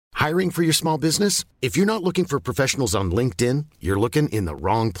Hiring for your small business? If you're not looking for professionals on LinkedIn, you're looking in the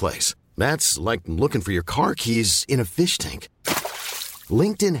wrong place. That's like looking for your car keys in a fish tank.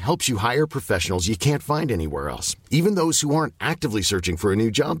 LinkedIn helps you hire professionals you can't find anywhere else, even those who aren't actively searching for a new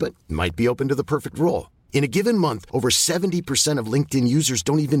job but might be open to the perfect role. In a given month, over 70% of LinkedIn users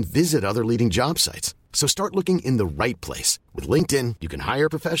don't even visit other leading job sites. So start looking in the right place. With LinkedIn, you can hire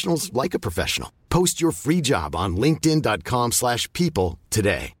professionals like a professional. Post your free job on linkedin.com/people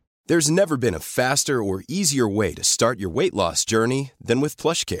today. There's never been a faster or easier way to start your weight loss journey than with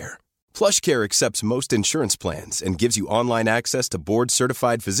PlushCare. PlushCare accepts most insurance plans and gives you online access to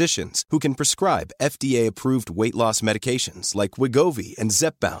board-certified physicians who can prescribe FDA-approved weight loss medications like Wegovy and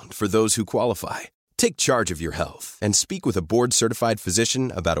Zepbound for those who qualify. Take charge of your health and speak with a board-certified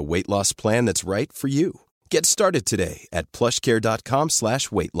physician about a weight loss plan that's right for you. Get started today at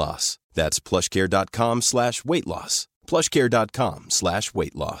plushcare.com/weightloss. That's plushcare.com/weightloss.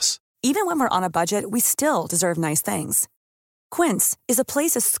 plushcare.com/weightloss. Even when we're on a budget, we still deserve nice things. Quince is a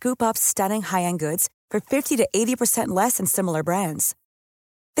place to scoop up stunning high-end goods for 50 to 80% less than similar brands.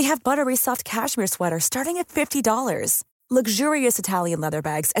 They have buttery soft cashmere sweaters starting at $50, luxurious Italian leather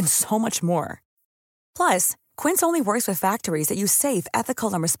bags, and so much more. Plus, Quince only works with factories that use safe,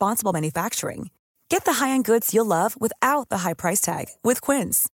 ethical, and responsible manufacturing. Get the high-end goods you'll love without the high price tag with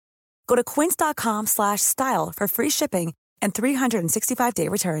Quince. Go to quince.com/style for free shipping and 365-day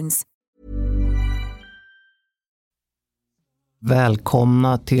returns.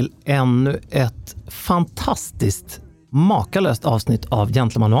 Välkomna till ännu ett fantastiskt makalöst avsnitt av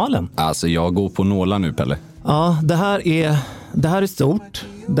Gentlemanualen. Alltså jag går på nålar nu, Pelle. Ja, det här är stort.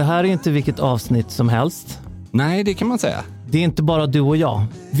 Det här är inte vilket avsnitt som helst. Nej, det kan man säga. Det är inte bara du och jag.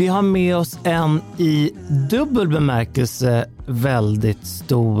 Vi har med oss en i dubbel bemärkelse väldigt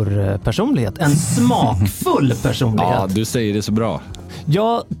stor personlighet. En smakfull personlighet. Ja, du säger det så bra.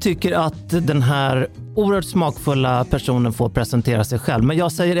 Jag tycker att den här oerhört smakfulla personen får presentera sig själv. Men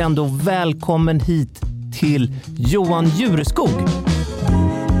jag säger ändå välkommen hit till Johan Jureskog.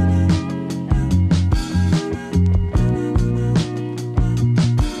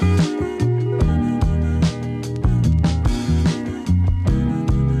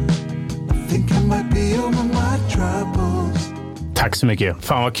 Tack så mycket.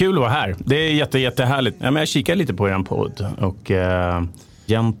 Fan vad kul att vara här. Det är jättehärligt. Ja, men jag kikar lite på er podd och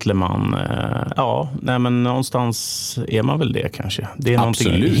gentleman, men någonstans är man väl det kanske. Det är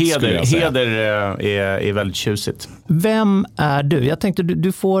absolut, heder är väldigt tjusigt. Vem är du? Jag tänkte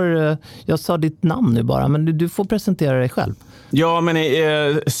du får, jag sa ditt namn nu bara, men du får presentera dig själv. Ja, men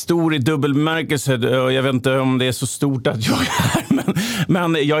stor i dubbelmärkelse. Jag vet inte om det är så stort att jag är här,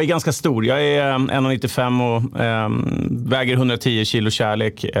 men jag är ganska stor. Jag är 1,95 och väger 110 kilo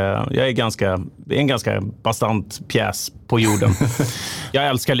kärlek. Det är en ganska bastant pjäs på jorden. Jag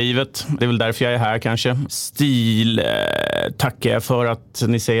älskar livet. Det är väl därför jag är här kanske. Stil tackar jag för att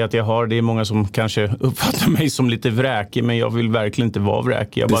ni säger att jag har. Det är många som kanske uppfattar mig som lite vräkig, men jag vill verkligen inte vara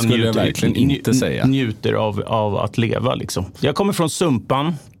vräkig. Jag bara njuter av att leva liksom. Jag kommer från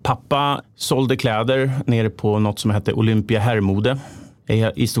Sumpan. Pappa sålde kläder nere på något som hette Olympia Herrmode.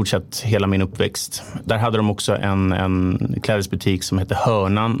 I stort sett hela min uppväxt. Där hade de också en klädesbutik som hette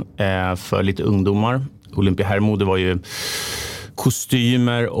Hörnan för lite ungdomar. Olympia Herrmode var ju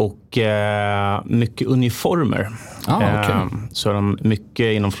kostymer och mycket uniformer. Okay. Så de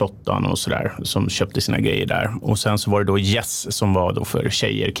mycket inom flottan och sådär som köpte sina grejer där. Och sen så var det då Yes som var då för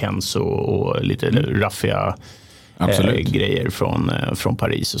tjejer, Kens och lite raffiga grejer från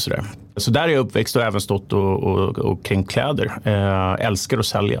Paris och sådär. Så där är jag uppväxt och även stått och kring kläder. Älskar att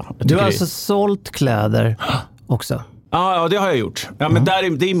sälja. Du har alltså sålt kläder också? Ja, det har jag gjort. Ja, men det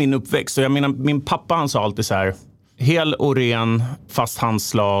är min uppväxt. Och jag menar, min pappa han sa alltid så här: hel och ren, fast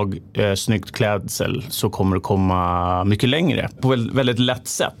handslag, snyggt klädsel, så kommer det komma mycket längre. På väldigt lätt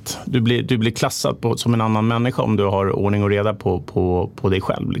sätt. Du blir klassad som en annan människa om du har ordning och reda på dig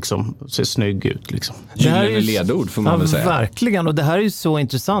själv. Liksom. Ser snygg ut. Liksom. Det här är ledord får man väl säga. Verkligen, och det här är ju så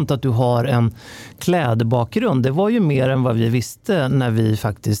intressant att du har en klädbakgrund. Det var ju mer än vad vi visste när vi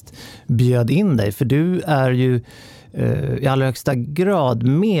faktiskt bjöd in dig. För du är ju i allra högsta grad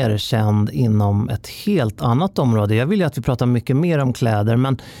mer känd inom ett helt annat område. Jag vill ju att vi pratar mycket mer om kläder,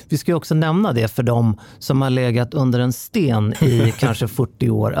 men vi ska ju också nämna det för dem som har legat under en sten i kanske 40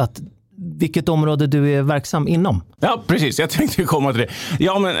 år, att vilket område du är verksam inom. Ja, precis. Jag tänkte komma till det.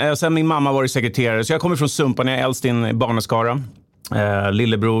 Ja, men sen min mamma var sekreterare, så jag kommer från Sumpan. Jag är äldst i en barnaskara.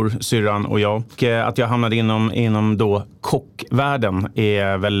 Lillebror, syrran och jag. Och att jag hamnade inom då kockvärlden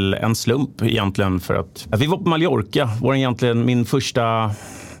är väl en slump egentligen, för att vi var på Mallorca. Var egentligen min första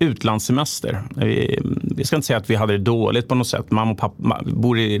utlandssemester. Vi ska inte säga att vi hade det dåligt på något sätt. Mamma och pappa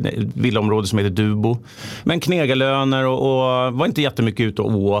bor i ett villaområde som heter Dubo. Men knegarlöner och var inte jättemycket ute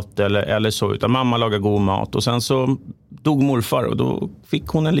och åt eller så. Utan mamma lagade god mat. Och sen så dog morfar och då fick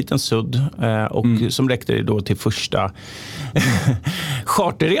hon en liten sudd. Som räckte då till första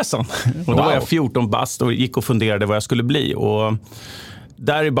charterresan. Och då var jag 14 bast och gick och funderade vad jag skulle bli. Och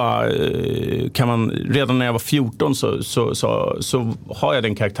där är bara, kan man, redan när jag var 14 så har jag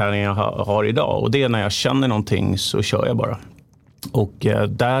den karaktären jag har idag. Och det är när jag känner någonting så kör jag bara. Och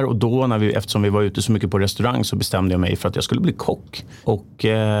där och då, eftersom vi var ute så mycket på restaurang, så bestämde jag mig för att jag skulle bli kock. Och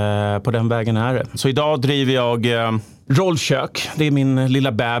på den vägen är det. Så idag driver jag Rollkök. Det är min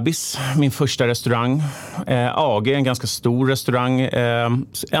lilla bebis, min första restaurang. AG är en ganska stor restaurang.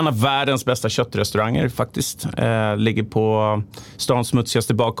 En av världens bästa köttrestauranger faktiskt. Ligger på stans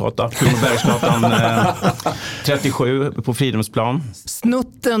smutsigaste bakgata, Kronobergsgatan 37 på Fridhemsplan.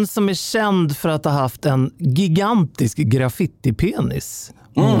 Snutten som är känd för att ha haft en gigantisk graffitipenis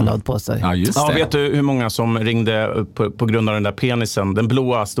målad på sig. Ja, just det. Ja, vet du hur många som ringde på grund av den där penisen? Den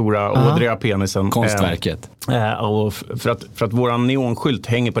blåa, stora, ådriga penisen. Konstverket. Och för att våran neonskylt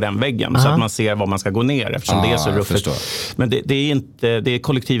hänger på den väggen så att man ser var man ska gå ner eftersom det är så ruffigt. Men det är inte, det är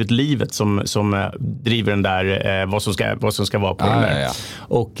kollektivet livet som driver den där vad som ska vara på den där. Ja.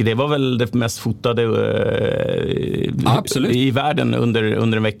 Och det var väl det mest fotade i världen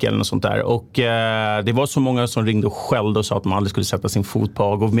under en vecka eller något sånt där. Och det var så många som ringde och skällde och sa att man aldrig skulle sätta sin fot på.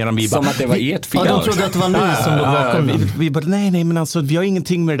 Och medan vi som att det var ert fel. Ja, de trodde att det var ni som låg bakom. Vi bara, nej, men alltså vi har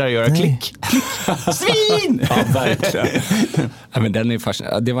ingenting med det där att göra. Klick. Svin! Ja, verkligen. Ja, men den är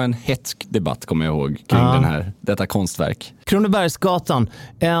fascinerande. Det var en hetsk debatt, kommer jag ihåg, kring detta konstverk. Kronobergsgatan.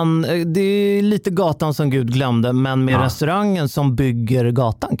 Det är lite gatan som Gud glömde, men med restaurangen som bygger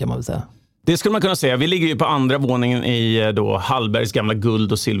gatan, kan man väl säga. Det skulle man kunna säga. Vi ligger ju på andra våningen i då Hallbergs gamla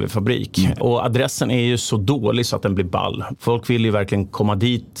guld- och silverfabrik. Och adressen är ju så dålig så att den blir ball. Folk vill ju verkligen komma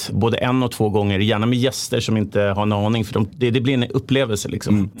dit både 1 och 2 gånger. Gärna med gäster som inte har en aning. För det blir en upplevelse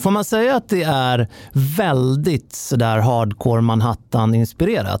liksom. Får man säga att det är väldigt sådär hardcore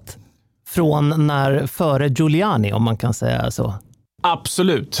Manhattan-inspirerat? Från före Giuliani, om man kan säga så.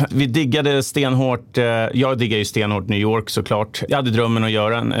 Absolut. Vi diggade stenhårt. Jag diggar ju stenhårt New York såklart. Jag hade drömmen att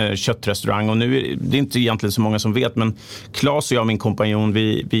göra en köttrestaurang och nu är det inte egentligen så många som vet, men Claes och jag, min kompanjon,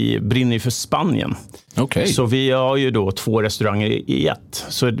 vi brinner ju för Spanien. Okay. Så vi har ju då 2 restauranger i ett.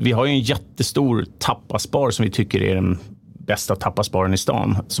 Så vi har ju en jättestor tapasbar som vi tycker är den bästa tapasbaren i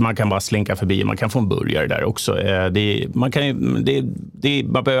stan. Så man kan bara slinka förbi. Man kan få en burgare där också. Man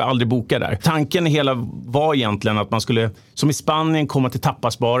behöver aldrig boka där. Tanken hela var egentligen att man skulle, som i Spanien, komma till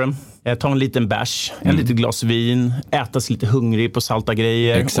tapasbaren, ta en liten bärs, en litet glas vin, äta sig lite hungrig på salta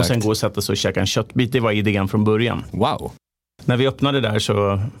grejer. Exakt. Och sen gå och sätta sig och käka en köttbit. Det var idén från början. Wow. När vi öppnade där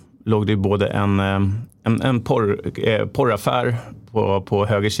så låg det ju både en porraffär på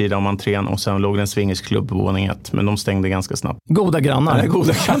höger sida om entrén och sen låg det en swingersklubb på våning 1, men de stängde ganska snabbt. Goda grannar.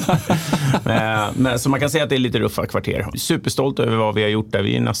 Men så man kan säga att det är lite ruffa kvarter. Superstolt över vad vi har gjort där.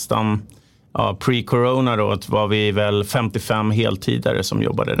 Vi är nästan pre-corona då, var vi väl 55 heltidare som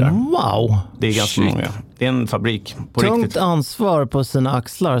jobbade där. Wow! Det är ganska många. Det är en fabrik på tungt riktigt. Ansvar på sina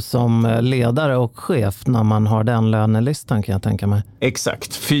axlar som ledare och chef när man har den lönelistan, kan jag tänka mig.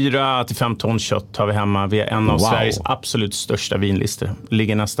 Exakt. 4-5 ton kött har vi hemma. Vi är en av Sveriges absolut största vinlistor.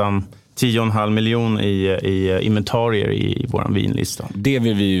 Ligger nästan 10,5 miljoner i inventarier i våran vinlista. Det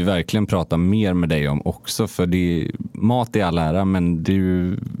vill vi ju verkligen prata mer med dig om också, för mat är all ära, men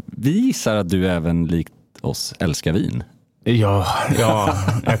vi gissar att du även likt oss älskar vin. Ja,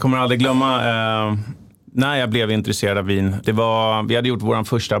 jag kommer aldrig glömma när jag blev intresserad av vin. Vi hade gjort våran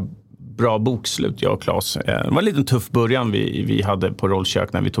första bra bokslut, jag och Claes. Det var en liten tuff början vi hade på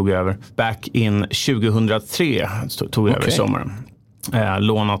Rollkök när vi tog över. Back in 2003 tog vi över sommaren.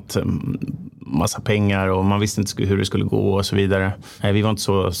 Lånat massa pengar och man visste inte hur det skulle gå och så vidare. Vi var inte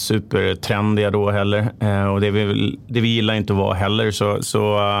så supertrendiga då heller. Och det vi gillar inte att vara heller, så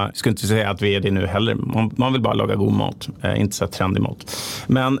jag skulle inte säga att vi är det nu heller. Man vill bara laga god mat, inte så trendig mat.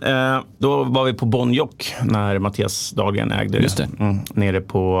 Men då var vi på Bonjock när Mattias Dahlgren ägde det. Nere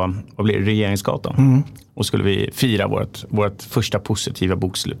på Regeringsgatan. Och skulle vi fira vårt första positiva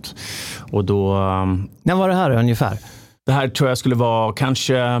bokslut. Och då... När var det här ungefär? Det här tror jag skulle vara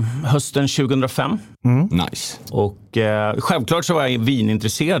kanske hösten 2005. Nice. Och självklart så var jag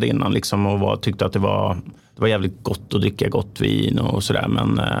vinintresserad innan liksom, och tyckte att det var jävligt gott att dricka gott vin och sådär.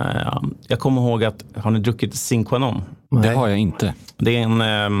 Men jag kommer ihåg att, har ni druckit Cinquanon? Det har jag inte. Det är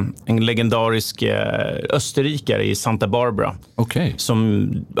en legendarisk österrikare i Santa Barbara. Okej. Som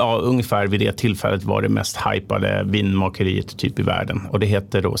ungefär vid det tillfället var det mest hypade vinmakeriet typ i världen. Och det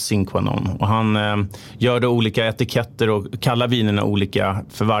heter då Cinquanon. Och han gör då olika etiketter och kallar vinerna olika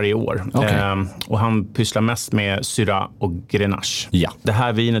för varje år. Och han pysslar mest med Syrah och Grenache. Ja. Det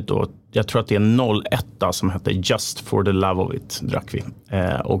här vinet då, jag tror att det är 01 som heter Just for the Love of It, drack vi.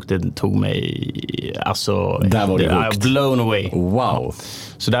 Och det tog mig, alltså, där var du blown away. Wow.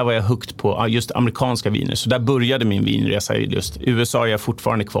 Så där var jag hooked på just amerikanska viner. Så där började min vinresa. Just USA är jag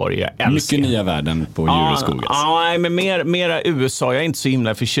fortfarande kvar i. Jag älskar. Mycket nya världen på djur och skog. Nej, men mera USA. Jag är inte så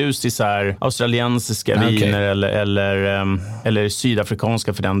himla förtjust i så här australiensiska viner eller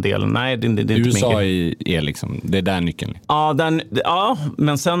sydafrikanska för den delen. Nej, det är inte USA är liksom, det är där nyckeln. Ja,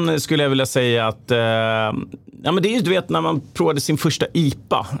 men sen skulle jag vilja säga att men det är ju, du vet, när man provade sin första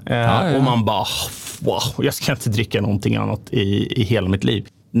IPA och man bara, wow, jag ska inte dricka någonting annat i hela mitt liv.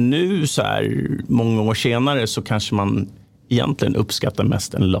 Nu så här många år senare så kanske man egentligen uppskattar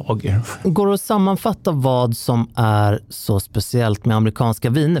mest en lager. Går det att sammanfatta vad som är så speciellt med amerikanska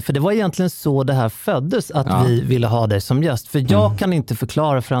viner? För det var egentligen så det här föddes, att vi ville ha dig som gäst. För jag kan inte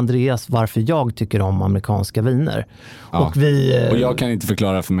förklara för Andreas varför jag tycker om amerikanska viner. Och jag kan inte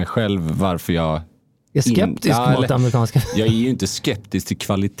förklara för mig själv varför jag är skeptisk mot amerikanska. Jag är ju inte skeptisk till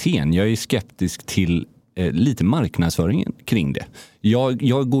kvaliteten. Jag är skeptisk till lite marknadsföringen kring det.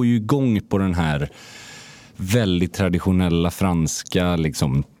 Jag går ju igång på den här väldigt traditionella franska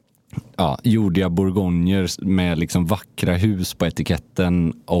liksom, jordiga bourgogner med liksom vackra hus på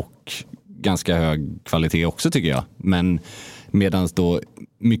etiketten och ganska hög kvalitet också, tycker jag. Men medan då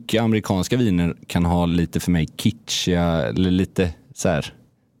mycket amerikanska viner kan ha lite för mig kitschiga eller lite så här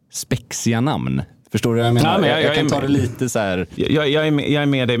spexiga namn. Förstår du vad jag menar? Nej, men jag kan ta det lite så här. Jag är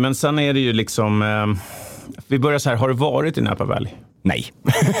med dig, men sen är det ju liksom vi börjar så här, har du varit i Napa Valley? Nej.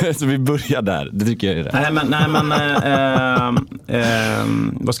 Så vi börjar där. Det tycker jag är rätt. Nej, men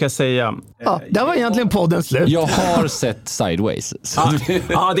vad ska jag säga? Det var egentligen podden slut. Jag har sett Sideways.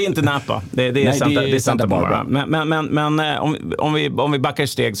 Det är inte Napa. Det är Santa Barbara. Men om vi backar ett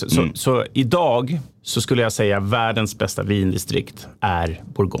steg så idag så skulle jag säga världens bästa vindistrikt är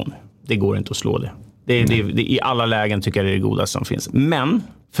Bourgogne. Det går inte att slå det. Det i alla lägen tycker jag det är det godaste som finns. Men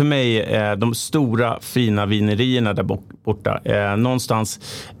för mig, de stora fina vinerierna där borta, någonstans,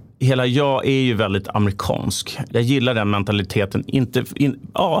 jag är ju väldigt amerikansk. Jag gillar den mentaliteten.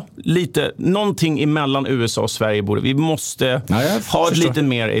 Lite, någonting emellan USA och Sverige borde. Vi måste ha ett lite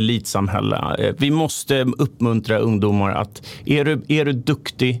mer elitsamhälle. Vi måste uppmuntra ungdomar att är du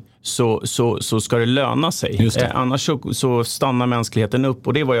duktig så ska det löna sig. Annars så stannar mänskligheten upp,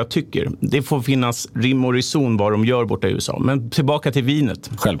 och det är vad jag tycker. Det får finnas rim och reson vad de gör borta i USA. Men tillbaka till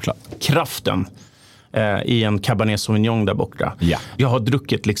vinet. Självklart. Kraften i en Cabernet Sauvignon där borta. Ja. Jag har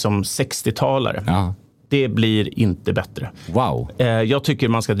druckit liksom 60-talare. Ja. Det blir inte bättre. Wow. Jag tycker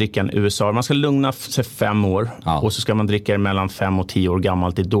man ska dricka en USA. Man ska lugna sig 5 år. Ja. Och så ska man dricka mellan 5 och 10 år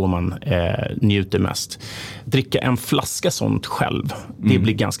gammalt. Det är då man njuter mest. Dricka en flaska sånt själv, det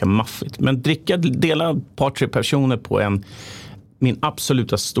blir ganska maffigt. Men dela ett par, 3 personer på min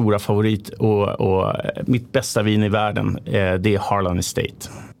absoluta stora favorit och mitt bästa vin i världen, det är Harlan Estate.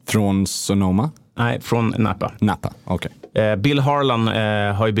 Från Sonoma? Nej, från Napa. Napa, okej. Bill Harlan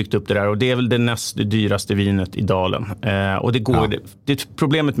har ju byggt upp det där, och det är väl det näst dyraste vinet i dalen. Och det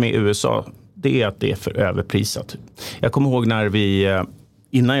problemet med USA, det är att det är för överprisat. Jag kommer ihåg när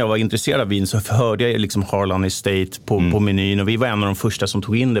innan jag var intresserad av vin så hörde jag liksom Harlan Estate på menyn, och vi var en av de första som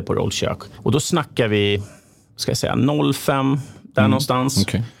tog in det på rollkök. Och då snackar vi, ska jag säga, 0,5 där någonstans.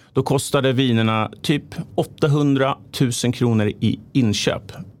 Okay. Då kostade vinerna typ 800 000 kronor i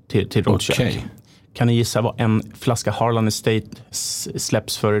inköp till rollkök. Okay. Kan ni gissa vad en flaska Harlan Estate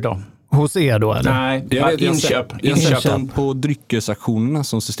släpps för idag? Hos er då, eller? Nej, inköp. Jag har sett dem på dryckesaktionerna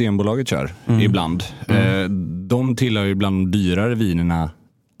som Systembolaget kör ibland. De tillhör ju bland dyrare vinerna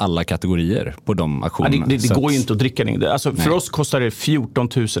alla kategorier på de aktionerna. Det går ju inte att dricka det. Alltså, för oss kostar det 14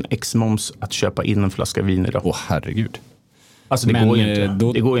 000 ex-moms att köpa in en flaska vin idag. Åh, herregud. Alltså det går ju inte.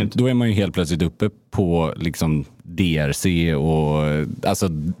 Det går ju inte. Då är man ju helt plötsligt uppe på liksom DRC och alltså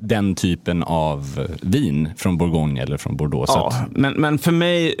den typen av vin från Bourgogne eller från Bordeaux. Ja, men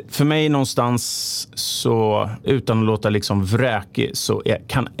för mig någonstans så, utan att låta liksom vräkig, så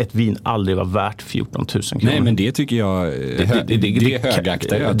kan ett vin aldrig vara värt 14 000 kronor. Nej, men det tycker jag det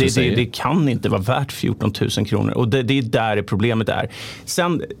högaktar jag. Det kan inte vara värt 14 000 kronor, och det är där problemet är.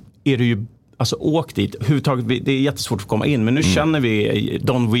 Sen är det ju, Alltså åk dit. Det är jättesvårt att komma in. Men nu känner vi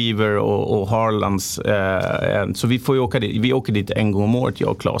Don Weaver och Harlands. Så vi får ju åka dit. Vi åker dit en gång om året, jag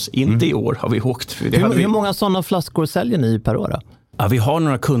och Claes. Inte i år har vi åkt. Hur många sådana flaskor säljer ni per år då? Ja, vi har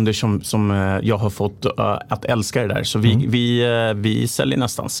några kunder som jag har fått att älska det där. Så vi säljer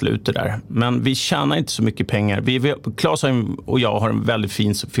nästan slut det där. Men vi tjänar inte så mycket pengar. Claes och jag har en väldigt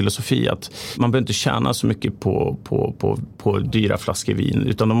fin filosofi att man behöver inte tjäna så mycket på dyra flaskor vin.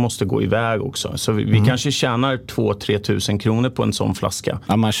 Utan de måste gå iväg också. Så vi kanske tjänar 2-3 tusen kronor på en sån flaska.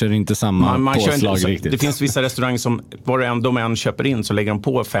 Ja, man kör inte samma påslag riktigt. Det finns vissa restauranger som de än köper in så lägger de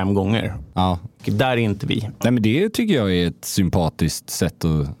på 5 gånger. Ja. Där är inte vi. Nej, men det tycker jag är ett sympatiskt sätt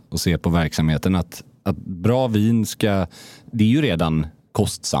att se på verksamheten. Att bra vin det är ju redan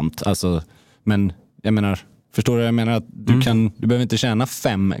kostsamt. Alltså, men jag menar, förstår du? Jag menar att du behöver inte tjäna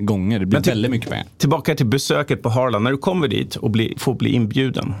 5 gånger. Det blir väldigt mycket pengar. Tillbaka till besöket på Harlan. När du kommer dit och får bli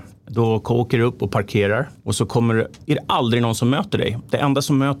inbjuden, då åker du upp och parkerar. Och så är det aldrig någon som möter dig. Det enda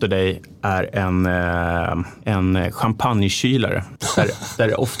som möter dig är en champagnekylare. Där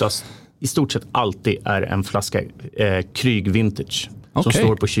det oftast i stort sett alltid är en flaska Krüg Vintage som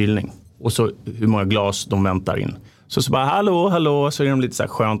står på kylning. Och så hur många glas de väntar in. Så bara hallå, så är de lite så här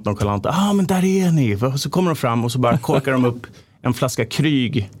skönt nonchalanta. Men där är ni. Och så kommer de fram och så bara korkar de upp en flaska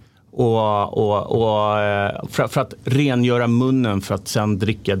Krüg för att rengöra munnen för att sen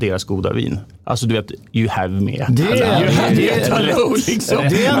dricka deras goda vin. Alltså du vet, you have me. Det är ändå ödmjukt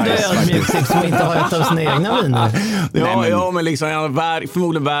som inte har ett av sina egna viner. Ja, men liksom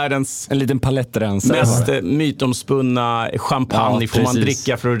förmodligen världens en liten palettrensare. Mest mytomspunna champagne får man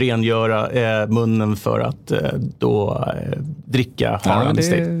dricka för att rengöra munnen för att då dricka Harlan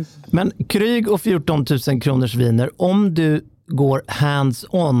Estate. Men Krüg och 14 000 kronors viner, om du går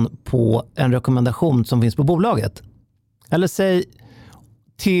hands-on på en rekommendation som finns på bolaget. Eller säg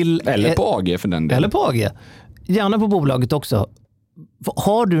till... Eller på AG för den delen. Eller på AG. Gärna på bolaget också.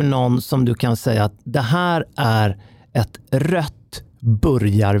 Har du någon som du kan säga att det här är ett rött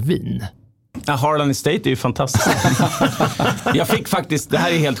burgarvin? Harlan Estate är ju fantastiskt. Jag fick faktiskt, det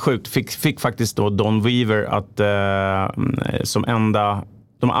här är helt sjukt, fick faktiskt då Don Weaver att som enda...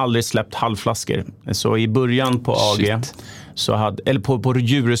 De har aldrig släppt halvflaskor. Så i början på AG eller på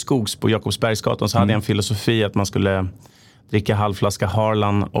Djureskogs på Jakobsbergsgatan så hade jag en filosofi att man skulle dricka halvflaska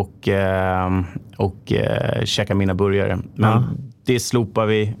Harlan och käka mina burgare. Men det slopar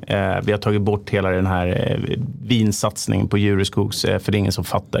vi. Vi har tagit bort hela den här vinsatsningen på Djureskogs för det är ingen som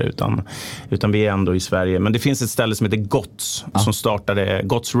fattar utan vi är ändå i Sverige. Men det finns ett ställe som heter Gotts som startade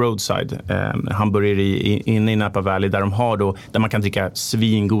Gotts Roadside. Hamburgeri inne i Napa Valley där man kan dricka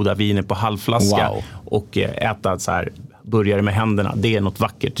svingoda viner på halvflaska och äta så här burgare med händerna. Det är något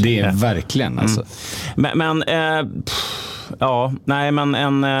vackert. Det är verkligen alltså.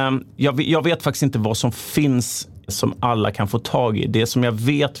 Jag vet faktiskt inte vad som finns som alla kan få tag i. Det som jag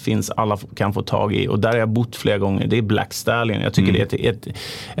vet finns alla kan få tag i och där har jag bott flera gånger. Det är Black Stallion. Jag tycker det är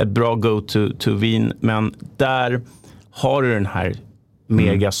ett bra go-to-vin. Men där har du den här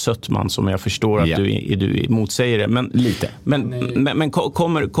mega sötman som jag förstår att du motsäger det. Men, lite. Men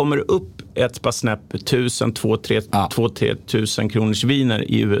kommer upp ett par snäpp 2-3 tusen kronors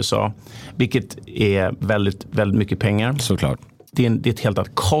viner i USA, vilket är väldigt, väldigt mycket pengar. Såklart. Det är ett helt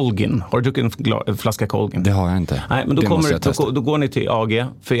annat Colgin. Har du druckit en flaska Colgin? Det har jag inte. Nej, men då går ni till AG.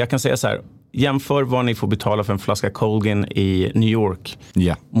 För jag kan säga så här. Jämför vad ni får betala för en flaska Colgin i New York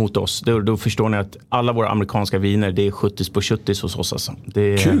mot oss. Då förstår ni att alla våra amerikanska viner, det är 70 på 70 hos oss. Alltså. Det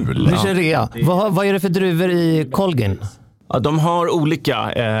är, kul! Det är rea. Vad är det för druvor i Colgin? Ja, de har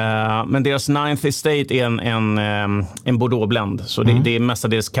olika, men deras Ninth Estate är en Bordeaux-blend. Så det är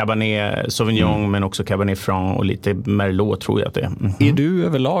mestadels Cabernet Sauvignon men också Cabernet Franc och lite Merlot tror jag att det är. Är du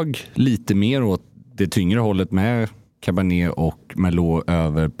överlag lite mer åt det tyngre hållet med Cabernet och Merlot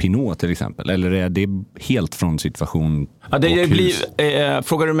över Pinot till exempel? Eller är det helt från situation? Ja,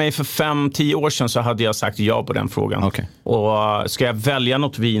 frågar du mig för 5-10 år sedan så hade jag sagt ja på den frågan. Okay. Och ska jag välja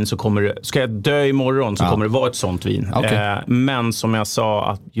något vin så ska jag dö imorgon så kommer det vara ett sånt vin. Okay. Men som jag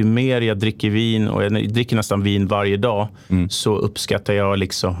sa, att ju mer jag dricker vin och jag dricker nästan vin varje dag så uppskattar jag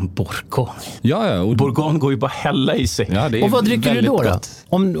liksom Bourgogne. Ja. Bourgogne går ju bara hälla i sig. Ja, och vad dricker du då?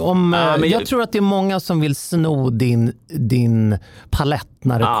 Jag tror att det är många som vill sno din palett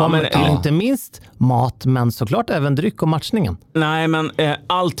när det kommer till inte minst mat men såklart även dryck och matchningen. Nej, men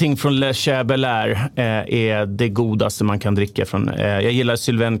allting från Le Chabelair är det godaste man kan dricka från. Jag gillar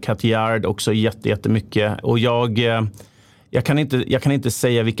Sylvain Catillard också jättemycket och jag kan inte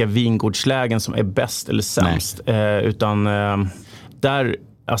säga vilka vingårdslägen som är bäst eller sämst utan där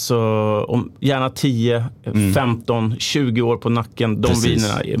Alltså gärna 10, 15, 20 år på nacken. De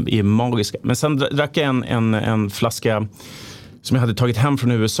vinerna är magiska. Men sen drack jag en flaska som jag hade tagit hem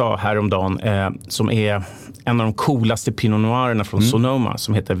från USA häromdagen, som är en av de coolaste Pinot Noirerna från Sonoma,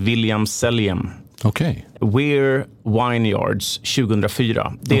 som heter William Sellium. Okej. Weir Vineyards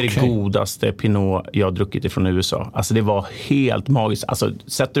 2004. Det är det godaste Pinot jag har druckit ifrån USA. Alltså det var helt magiskt. Alltså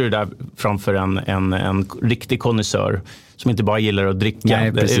sätter du där framför en riktig konnässör som inte bara gillar att dricka,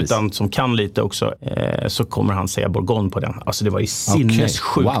 utan som kan lite också, så kommer han säga Bourgogne på den. Alltså det var ju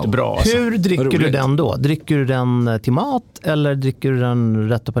sinnessjukt bra. Alltså. Hur dricker du den då? Dricker du den till mat eller dricker du den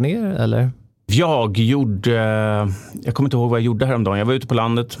rätt upp och ner? Eller? Jag kommer inte ihåg vad jag gjorde häromdagen. Jag var ute på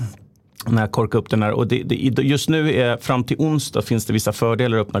landet när jag korkade upp den här. Och just nu fram till onsdag finns det vissa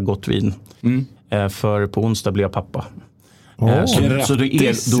fördelar att öppna gott vin. För på onsdag blir jag pappa. Så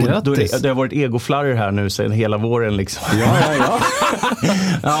det har varit egoflarrer här nu sedan hela våren liksom.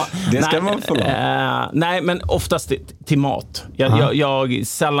 Ja. Det ska man få. Nej, men oftast till mat.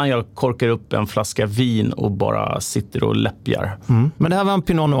 Sällan jag korkar upp en flaska vin och bara sitter och läppjar. Men det här var en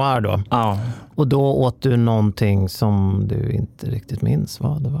Pinot Noir då? Ja. Och då åt du någonting som du inte riktigt minns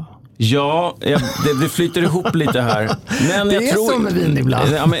vad det var? Ja, det flyter ihop lite här. Men det är som med vin ibland.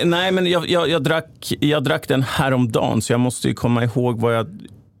 Men jag drack den häromdagen, så jag måste ju komma ihåg vad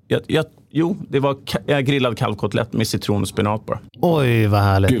det var grillad kalvkotlett med citron och spenat bara. Oj, vad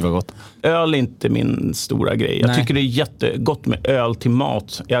härligt. Gud vad gott. Öl är inte min stora grej. Jag tycker det är jättegott med öl till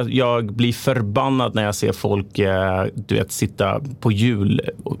mat. Jag blir förbannad när jag ser folk sitta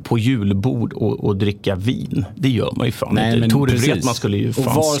på julbord och dricka vin. Det gör man ju fan inte. Tore Wretman skulle ju fan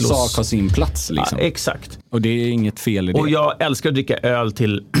var slåss. sak har sin plats liksom. Ja, exakt. Och det är inget fel i det. Och jag älskar att dricka öl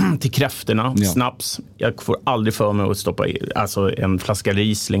till kräftorna, snaps. Jag får aldrig för mig att stoppa i en flaska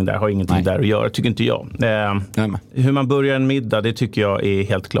Riesling där, har ingenting där att göra, tycker inte jag. Hur man börjar en middag, det tycker jag är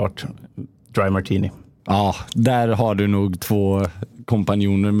helt klart dry martini. Ja, där har du nog 2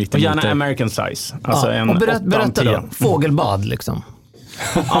 kompanjoner mitt emot. Och gärna American size. Alltså och berätta då, fågelbad liksom.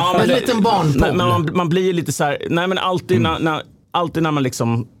 En liten barnpool. Men man blir lite så här, nej men alltid när man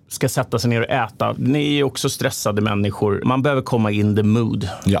liksom ska sätta sig ner och äta. Ni är också stressade människor. Man behöver komma in the mood.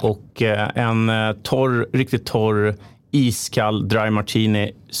 Ja. Och en riktigt torr, iskall dry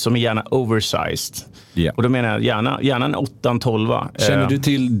martini som är gärna oversized. Yeah. Och då menar jag gärna en 8-12. Känner du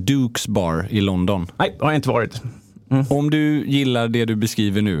till Duke's Bar i London? Nej, har jag inte varit. Om du gillar det du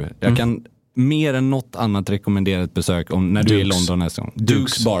beskriver nu, jag kan mer än något annat rekommendera ett besök när du är i London nästa gång.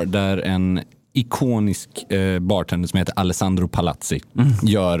 Duke's Bar, där en ikonisk bartender som heter Alessandro Palazzi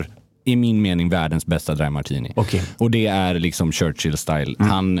gör, i min mening, världens bästa dry martini. Okay. Och det är liksom Churchill-style.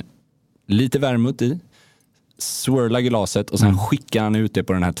 Han lite värmut i, swirlar glaset och sen skickar han ut det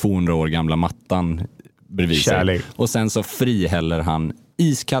på den här 200 år gamla mattan bredvid sig. Och sen så frihäller han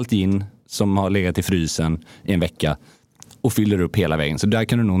iskallt gin som har legat i frysen i en vecka och fyller upp hela vägen. Så där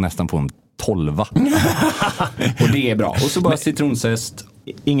kan du nog nästan få en 12. Och det är bra. Och så bara citronzest.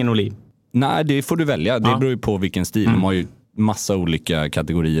 Ingen oliv. Nej, det får du välja. Det beror ju på vilken stil. De har ju massa olika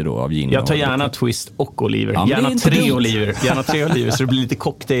kategorier då av gin. Jag tar gärna twist och oliver. Ja, gärna 3 oliver. Gärna 3 oliver så det blir lite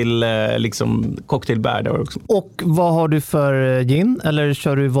cocktailbär där också. Och vad har du för gin? Eller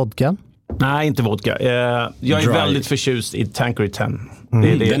kör du vodka? Nej, inte vodka. Jag är väldigt förtjust i Tanqueray 10.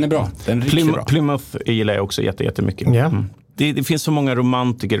 Den är bra. Den är riktigt bra. Plymouth gillar jag också jättemycket. Yeah. Det finns så många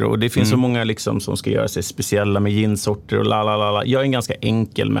romantiker och det finns så många liksom som ska göra sig speciella med ginsorter och lalala. Jag är en ganska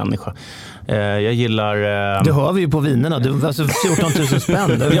enkel människa. Jag gillar... Det hör vi ju på vinerna. Du var alltså 14 000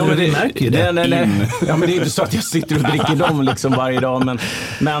 spänn. Ja, men det märker ju det. Nej. Ja, men det är inte så att jag sitter och dricker dem liksom varje dag.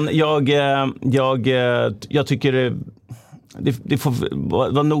 Men jag tycker... Det får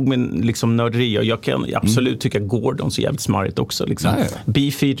vara nog med liksom nörderi. Och jag kan absolut tycka Gordon så jävligt smarrigt också. Liksom.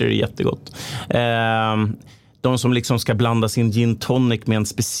 Beefeater är jättegott. De som liksom ska blanda sin gin tonic med en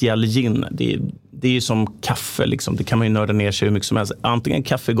speciell gin, det är ju som kaffe liksom. Det kan man ju nörda ner sig hur mycket som helst. Antingen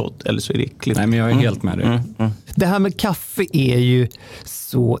kaffe gott eller så är det äckligt. Nej, men jag är helt med dig. Det här med kaffe är ju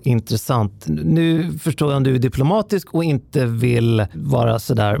så intressant. Nu förstår jag om du är diplomatisk och inte vill vara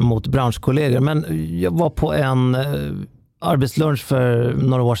sådär mot branschkollegor. Men jag var på en arbetslunch för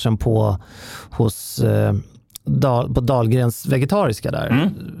några år sedan på Dahlgrens vegetariska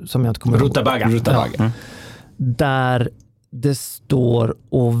där. Som jag inte kommer ihåg. Rutabaga. Där det står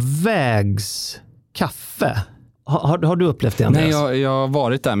och vägs kaffe. Har du upplevt det, Andreas? Nej, jag har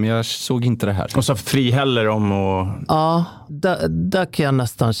varit där men jag såg inte det här. Och så frihäller om och... Ja, där kan jag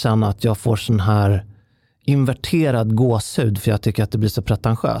nästan känna att jag får sån här inverterad gåshud för jag tycker att det blir så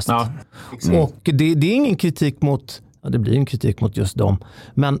pretentiöst. Ja. Och det är ingen kritik mot... Ja, det blir en kritik mot just dem.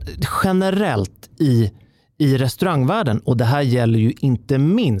 Men generellt i i restaurangvärlden, och det här gäller ju inte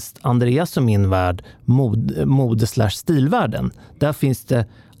minst Andreas och min värld, mode/stilvärlden. Där finns det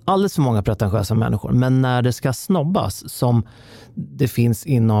alldeles för många pretentiösa människor. Men när det ska snobbas, som det finns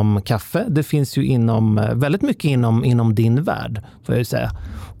inom kaffe, det finns ju väldigt mycket inom din värld, får jag ju säga.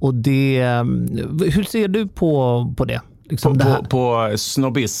 Och hur ser du på det? Liksom på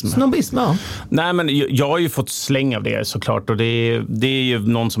snobbism. Snobbism, ja. Nej, men jag har ju fått släng av det såklart, och det är ju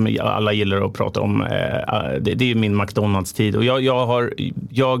någon som alla gillar att prata om. Det är min McDonalds-tid, och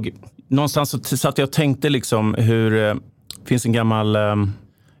jag någonstans så satt jag och tänkte liksom hur finns en gammal,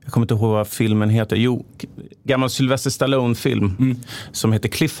 jag kommer inte ihåg vad filmen heter. Gammal Sylvester Stallone-film som heter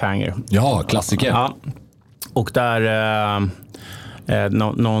Cliffhanger. Ja, klassiker. Ja. Och där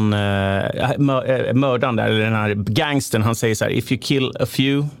mördaren där, eller den här gangstern, han säger så här: if you kill a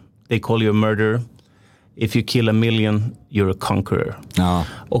few, they call you a murderer. If you kill a million, you're a conqueror. Ja.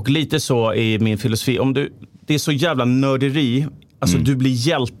 Och lite så i min filosofi. Det är så jävla nörderi. Alltså du blir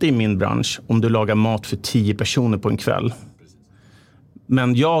hjälte i min bransch om du lagar mat för 10 personer på en kväll.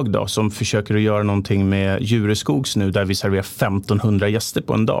 Men jag då, som försöker att göra någonting med Djureskogs nu, där vi serverar 1500 gäster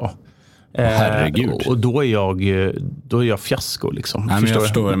på en dag. Herregud. Och då är jag fiasko liksom. Nej, men jag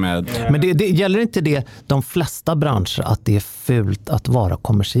förstår med. Men det gäller inte det de flesta branscher, att det är fult att vara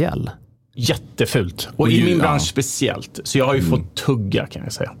kommersiell? Jättefult. Och i min bransch speciellt. Så jag har ju fått tugga, kan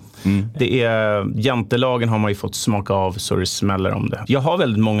jag säga. Det är, jantelagen har man ju fått smaka av så det smäller om det. Jag har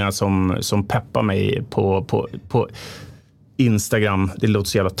väldigt många som peppar mig på Instagram. Det låter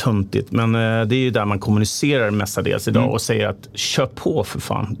så jävla töntigt, men det är ju där man kommunicerar mestadels idag och säger att kör på för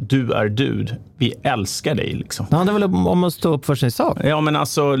fan, du är dude, vi älskar dig liksom. Ja, det är väl om man står upp för sin sak. Ja, men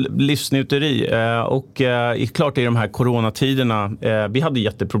alltså livsnjuteri och klart i de här coronatiderna, vi hade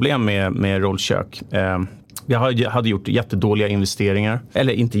jätteproblem med rollkök. Vi hade gjort jättedåliga investeringar,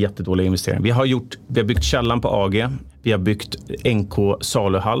 eller inte jättedåliga investeringar. Vi har byggt källan på AG. Vi har byggt NK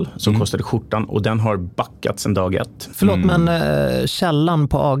saluhall som kostade skjortan, och den har backat sedan dag 1. Förlåt, men källan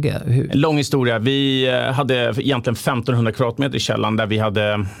på AG? Lång historia. Vi hade egentligen 1500 kvadratmeter i källan där vi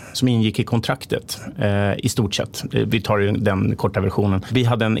hade, som ingick i kontraktet i stort sett. Vi tar den korta versionen. Vi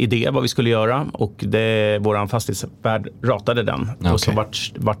hade en idé vad vi skulle göra, och våran fastighetsvärd ratade den. Okay. Och så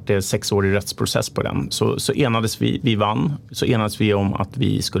vart det 6 år i rättsprocess på den. Så enades vi vann. Så enades vi om att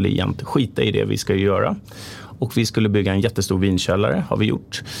vi skulle egentligen skita i det vi ska göra. Och vi skulle bygga en jättestor vinkällare, har vi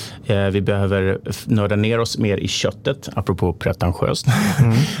gjort. Vi behöver nörda ner oss mer i köttet, apropå pretentiöst.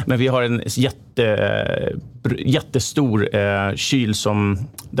 Men vi har en jättestor kyl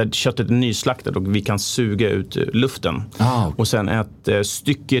där köttet är nyslaktat och vi kan suga ut luften. Och sen ett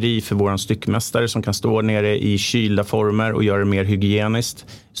styckeri för våran styckmästare som kan stå nere i kylda former och göra det mer hygieniskt.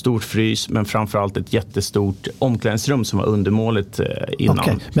 Stort frys, men framförallt ett jättestort omklädningsrum som var undermåligt innan.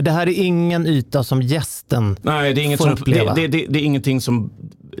 Okay. Men det här är ingen yta som gästen får uppleva? Det är ingenting som...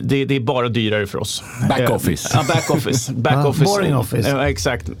 Det är bara dyrare för oss. Backoffice. Ja, backoffice. Boring office.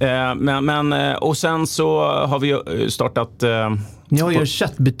 Exakt. Men och sen så har vi startat... Ni har ju en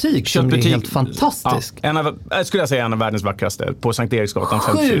köttbutik som är helt fantastisk. Ja, skulle jag säga en av världens vackraste på Sankt Eriksgatan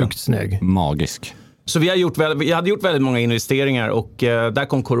 54. Sjukt snygg. Magisk. Så vi hade gjort väldigt många investeringar, och där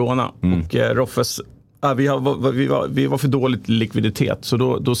kom corona. Och Roffes... Vi var för dåligt likviditet,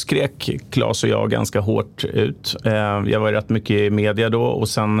 så då skrek Claes och jag ganska hårt ut. Jag var rätt mycket i media då, och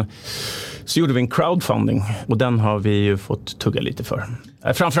sen så gjorde vi en crowdfunding, och den har vi ju fått tugga lite för.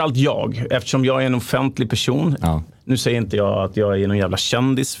 Framförallt jag, eftersom jag är en offentlig person. Ja. Nu säger inte jag att jag är någon jävla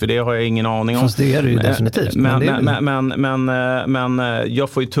kändis, för det har jag ingen aning om. Fast det är det ju definitivt. Men jag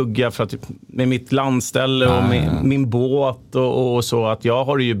får ju tugga för att med mitt landställe och min båt och så, att jag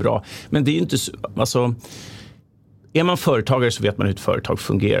har det ju bra. Men det är ju inte så, alltså... Är man företagare så vet man hur ett företag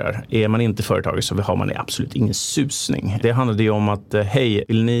fungerar. Är man inte företagare så har man absolut ingen susning. Det handlade ju om att, hej,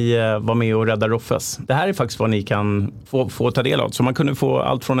 vill ni vara med och rädda Roffes? Det här är faktiskt vad ni kan få ta del av. Så man kunde få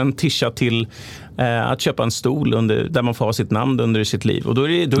allt från en tisha till att köpa en stol där man får ha sitt namn under sitt liv. Och då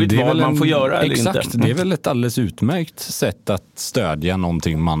är det ett val man får göra eller inte. Exakt, det är väl ett alldeles utmärkt sätt att stödja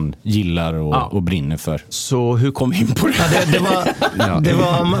någonting man gillar och brinner för. Så hur kom vi in på det? Det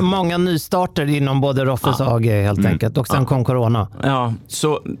var många nystarter inom både Roffes AG helt enkelt. Och sen kom corona. Ja,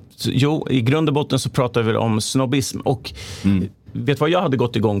 så i grund och botten så pratar vi väl om snobbism. Och vet vad jag hade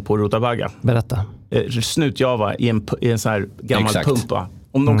gått igång på Rutabaga? Berätta. Snutjava i en sån här gammal pumpa.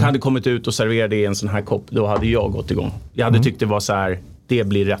 Om de hade kommit ut och serverade i en sån här kopp, då hade jag gått igång. Jag hade tyckt det var så här, det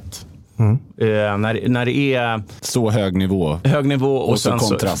blir rätt. När det är så hög nivå och så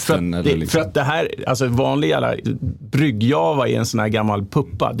kontrasten för att det här, alltså vanlig jävla bryggjava i en sån här gammal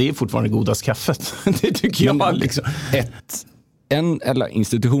puppa, det är fortfarande godast kaffet. Det tycker jag liksom. Eller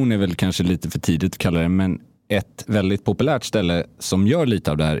institution är väl kanske lite för tidigt att kalla det, men ett väldigt populärt ställe som gör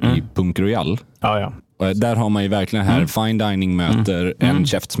lite av det här i Punk Royal. Ja. Och där har man ju verkligen här fine dining möter en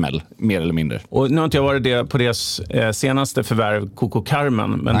käftsmäll, mer eller mindre. Och nu har inte jag varit på deras senaste förvärv, Coco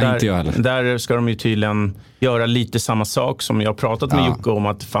Carmen. Men Nej, där ska de ju tydligen göra lite samma sak som jag har pratat med Jocke om.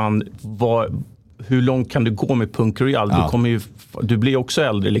 Att hur långt kan du gå med Punk Royal? Du blir också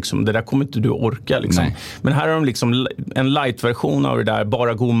äldre liksom. Det där kommer inte du orka liksom. Men här har de liksom en light-version av det där.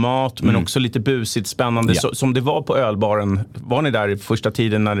 Bara god mat, men också lite busigt, spännande. Som det var på ölbaren. Var ni där i första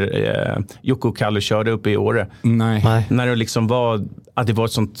tiden när Jocke och Kalle körde upp i Åre? Nej. När det liksom var... Det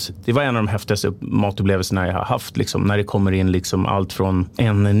var en av de häftigaste matupplevelserna jag har haft. Liksom, när det kommer in liksom allt från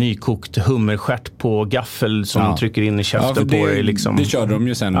en nykokt hummerstjärt på gaffel som de trycker in i käften på dig. Liksom. Det körde de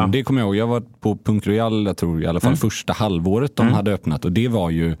ju sen. Ja. Det kommer jag ihåg. Jag var på Punk Royal, jag tror i alla fall första halvåret de hade öppnat. Och det var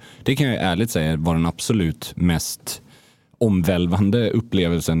ju, det kan jag ärligt säga, var den absolut mest omvälvande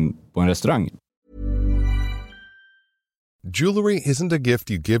upplevelsen på en restaurang. Jewelry isn't a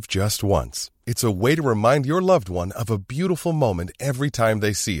gift you give just once. It's a way to remind your loved one of a beautiful moment every time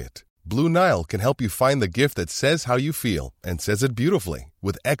they see it. Blue Nile can help you find the gift that says how you feel and says it beautifully,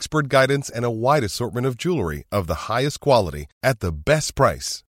 with expert guidance and a wide assortment of jewelry of the highest quality at the best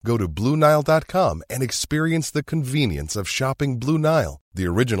price. Go to BlueNile.com and experience the convenience of shopping Blue Nile, the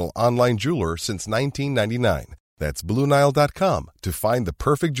original online jeweler since 1999. That's BlueNile.com to find the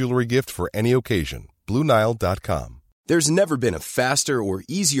perfect jewelry gift for any occasion. BlueNile.com. There's never been a faster or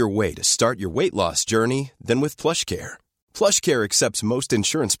easier way to start your weight loss journey than with PlushCare. PlushCare accepts most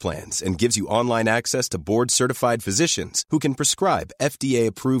insurance plans and gives you online access to board-certified physicians who can prescribe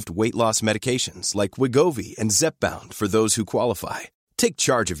FDA-approved weight loss medications like Wegovy and Zepbound for those who qualify. Take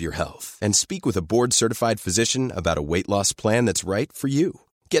charge of your health and speak with a board-certified physician about a weight loss plan that's right for you.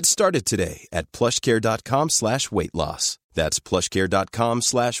 Get started today at plushcare.com/weightloss. That's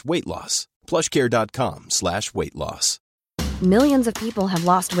plushcare.com/weightloss. plushcare.com/weightloss. Millions of people have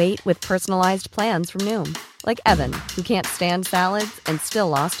lost weight with personalized plans from Noom. Like Evan, who can't stand salads and still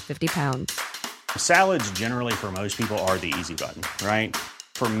lost 50 pounds. Salads generally for most people are the easy button, right?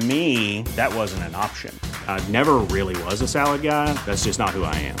 For me, that wasn't an option. I never really was a salad guy. That's just not who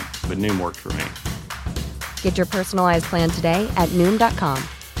I am. But Noom worked for me. Get your personalized plan today at Noom.com.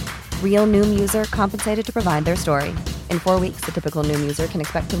 Real Noom user compensated to provide their story. In 4 weeks, the typical Noom user can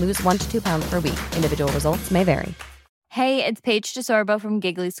expect to lose 1 to 2 pounds per week. Individual results may vary. Hey, it's Paige DeSorbo from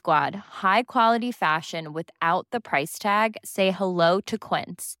Giggly Squad. High quality fashion without the price tag. Say hello to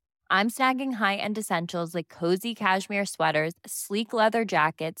Quince. I'm snagging high-end essentials like cozy cashmere sweaters, sleek leather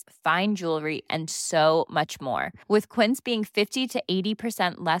jackets, fine jewelry, and so much more. With Quince being 50 to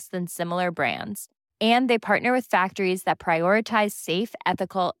 80% less than similar brands. And they partner with factories that prioritize safe,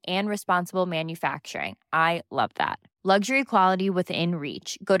 ethical, and responsible manufacturing. I love that. Luxury quality within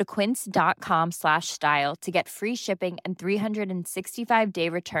reach. Go to quince.com/style to get free shipping and 365-day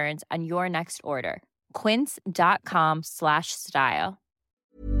returns on your next order. Quince.com/style.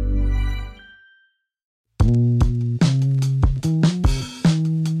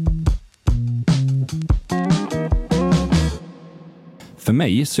 För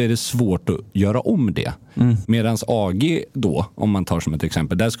mig så är det svårt att göra om det. Medans AG då, om man tar som ett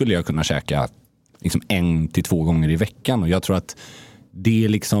exempel, där skulle jag kunna käka liksom 1 till 2 gånger i veckan. Och jag tror att det är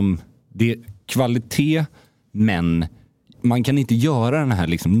liksom, det är kvalitet, men man kan inte göra den här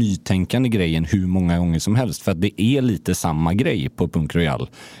liksom nytänkande grejen hur många gånger som helst. För att det är lite samma grej på Punk Royal.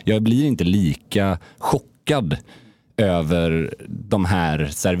 Jag blir inte lika chockad över de här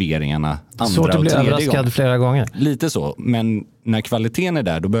serveringarna andra svårt att och bli tredje överraskad gånger. flera gånger. Lite så, men när kvaliteten är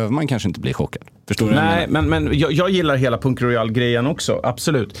där, då behöver man kanske inte bli chockad. Förstår du? Nej, men jag gillar hela Punk Royal-grejen också,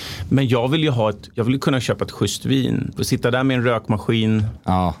 absolut. Men jag vill ju kunna köpa ett schysst vin och sitta där med en rökmaskin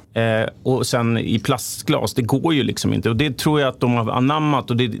och sen i plastglas. Det går ju liksom inte. Och det tror jag att de har anammat,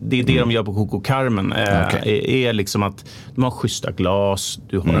 och det är det de gör på Coco Carmen. Är liksom att de har schyssta glas,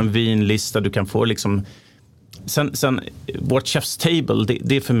 du har en vinlista, du kan få liksom... Sen vårt Chef's Table,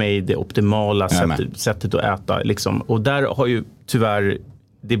 det är för mig det optimala sättet att äta. Liksom. Och där har ju tyvärr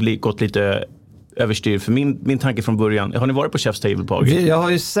gått lite överstyr. För min tanke från början, har ni varit på Chef's Table, Page? Jag har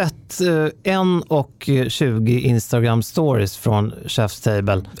ju sett 1:20 Instagram stories från Chef's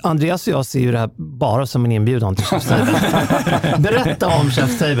Table. Andreas och jag ser ju det här bara som en inbjudan till Chef's Table. Berätta om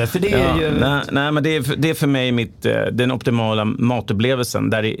Chef's Table, för det är ju... Nej, men det är för mig den optimala matupplevelsen.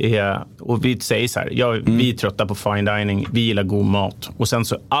 Där det är, och vi säger så här, vi är trötta på fine dining, vi gillar god mat. Och sen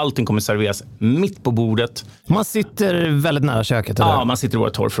så allting kommer serveras mitt på bordet. Man sitter väldigt nära köket, eller? Ja, man sitter i våra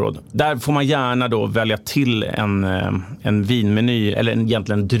torrförråd. Där får man gärna gärna då välja till en vinmeny eller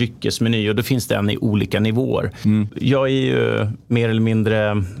egentligen en dryckesmeny, och då finns det en i olika nivåer. Jag är ju mer eller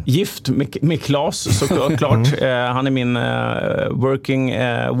mindre gift med Claes, såklart. Han är min working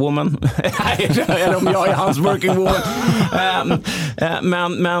woman. Eller om jag är hans working woman.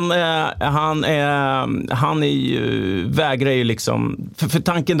 Men han är ju, vägrar ju liksom, för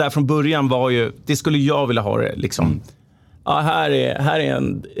tanken där från början var ju, det skulle jag vilja ha det liksom. Ja, här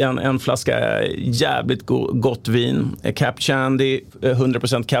är en flaska jävligt gott vin, Cap Chandy,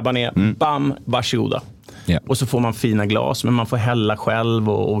 100% Cabernet. Bam, varsågoda. Yeah. Och så får man fina glas, men man får hälla själv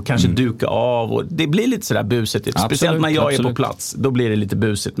och kanske duka av, och det blir lite sådär busigt. Absolut, speciellt när jag är på plats, då blir det lite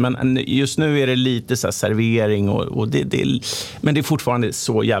busigt. Men just nu är det lite så här servering och men det är fortfarande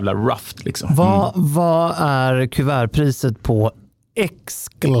så jävla rough liksom. Vad är kuvertpriset på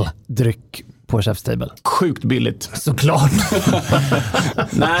Excel-dryck på Chef's Table? Sjukt billigt. Såklart.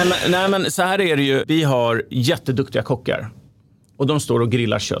 nej, men så här är det ju. Vi har jätteduktiga kockar. Och de står och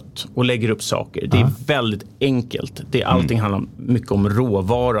grillar kött och lägger upp saker. Det är väldigt enkelt. Allting handlar mycket om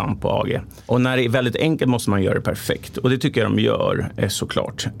råvaran på AG. Och när det är väldigt enkelt måste man göra det perfekt. Och det tycker jag de gör,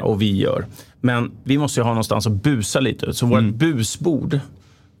 såklart. Och vi gör. Men vi måste ju ha någonstans att busa lite. Så vårt busbord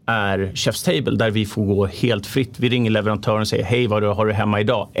är Chef's Table, där vi får gå helt fritt. Vi ringer leverantören och säger hej, vad har du hemma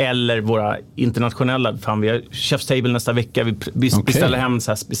idag? Eller våra internationella, vi har Chef's Table nästa vecka. Vi beställer hem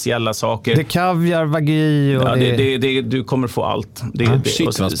så här speciella saker. Det är kaviar, wagyu och du kommer få allt.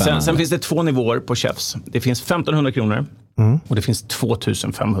 Sen finns det 2 nivåer på chefs. Det finns 1500 kronor och det finns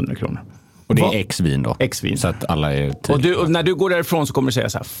 2500 kronor. Och det är X-vin då? X-vin. Så att alla är och när du går därifrån så kommer du säga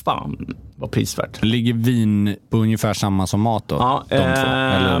så här, fan vad prisvärt. Ligger vin på ungefär samma som mat då? Ja, de två?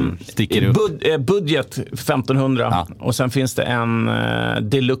 Eller sticker upp? Budget 1500 och sen finns det en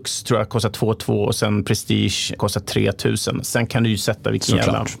deluxe, tror jag, kostar 2,2 och sen prestige kostar 3000. Sen kan du ju sätta vilken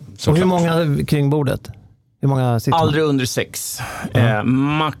jävla... Och hur många kring bordet? Hur många sitter man? Aldrig under 6.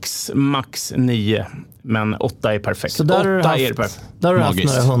 Max 9. Men 8 är perfekt. Så där har du haft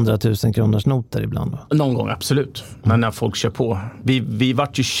några 100 000 kronors noter ibland då? Någon gång, absolut. Men när folk kör på. Vi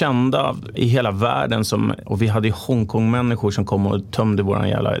vart ju kända i hela världen och vi hade ju Hongkong-människor som kom och tömde våran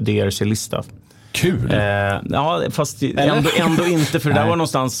jävla DRC-lista. Kul. Ja, fast ändå inte, för det där var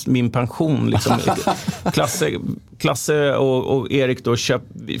någonstans min pension liksom. Klasse och Erik då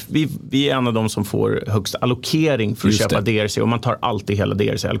vi är en av de som får högst allokering för att köpa DRC, och man tar alltid hela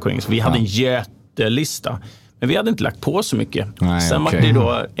DRC-allokering. Så vi hade en jättelista. Men vi hade inte lagt på så mycket. Sen var det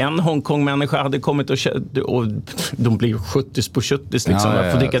då en Hongkong-människa hade kommit och de blir 70 på 70 liksom.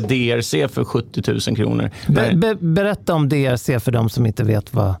 Jag får dricka DRC för 70 000 kronor. Berätta om DRC för de som inte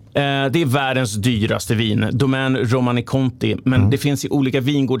vet vad. Det är världens dyraste vin. Domaine Romanée-Conti. Men det finns i olika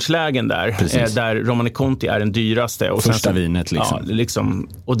vingårdslägen där Romanée-Conti är den dyraste. Och första vinet liksom. Ja, liksom.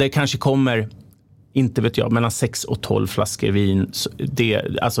 Och det kanske kommer, inte vet jag, mellan 6 och 12 flaskor vin.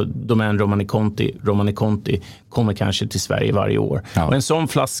 Alltså Domaine Romanée-Conti kommer kanske till Sverige varje år. Ja. Och en sån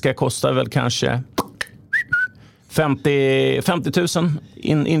flaska kostar väl kanske 50 000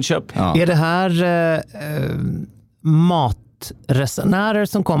 inköp. Ja. Är det här matresenärer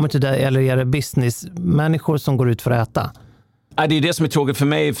som kommer till dig, eller är det businessmänniskor som går ut för att äta? Det är det som är tråkigt för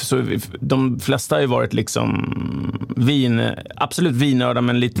mig. För de flesta har ju varit liksom absolut vinnörda,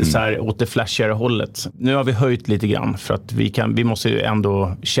 men lite så här åt det flashigare hållet. Nu har vi höjt lite grann för att vi måste ju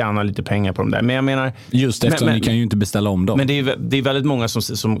ändå tjäna lite pengar på dem där. Men jag menar, just eftersom ni kan ju inte beställa om dem. Men det är väldigt många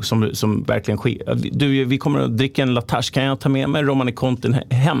som verkligen vi kommer att dricka en Latache, kan jag ta med mig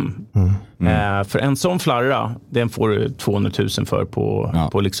Romanée-Conti hem? För en sån flarra, den får du 200 000 för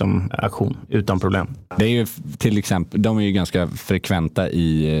på liksom auktion utan problem. Det är ju till exempel, de är ju ganska frekventa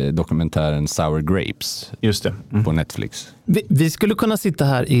i dokumentären Sour Grapes. Just det. På Netflix. Vi skulle kunna sitta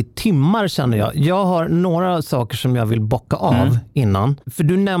här i timmar, känner jag. Jag har några saker som jag vill bocka av innan. För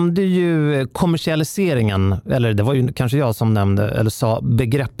du nämnde ju kommersialiseringen, eller det var ju kanske jag som nämnde eller sa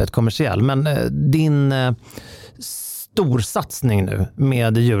begreppet kommersiell, men din storsatsning nu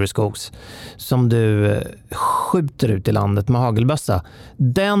med Djurskogs som du skjuter ut i landet med hagelbössa.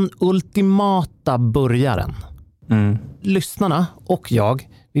 Den ultimata börjaren. Lyssnarna och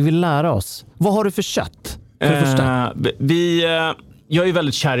vi vill lära oss. Vad har du för kött? För det första? Jag är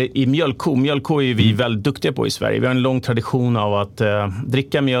väldigt kär i mjölkko. Mjölkko är vi väldigt duktiga på i Sverige. Vi har en lång tradition av att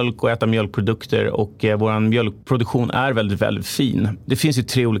dricka mjölk och äta mjölkprodukter, och vår mjölkproduktion är väldigt, väldigt fin. Det finns ju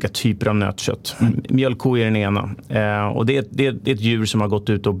 3 olika typer av nötkött. Mjölkko är den ena. Och det är ett djur som har gått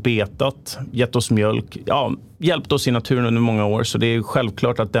ut och betat, gett oss mjölk, hjälpt oss i naturen under många år. Så det är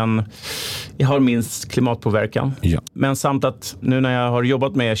självklart att den har minst klimatpåverkan. Ja. Men samt att nu när jag har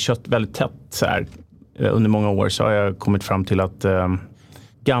jobbat med kött väldigt tätt så här under många år, så har jag kommit fram till att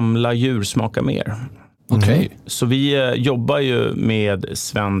gamla djur smakar mer. Okej. Så vi jobbar ju med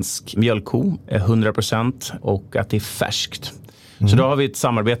svensk mjölkko 100% och att det är färskt. Så då har vi ett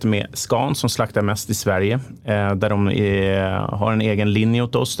samarbete med Scan som slaktar mest i Sverige. Där de har en egen linje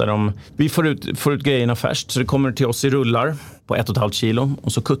åt oss. Där vi får ut grejerna färskt. Så det kommer till oss i rullar på 1,5 kilo.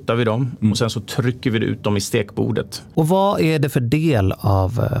 Och så kuttar vi dem. Och sen så trycker vi ut dem i stekbordet. Och vad är det för del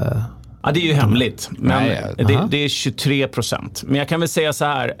av... Ja, det är ju hemligt. Men det är 23%. Men jag kan väl säga så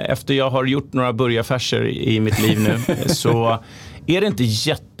här. Efter jag har gjort några burgarfärser i mitt liv nu. Så är det inte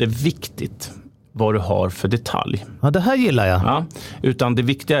jätteviktigt vad du har för detalj. Ja, det här gillar jag. Ja, utan det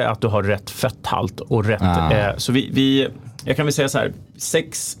viktiga är att du har rätt fetthalt och rätt... så jag kan väl säga så här,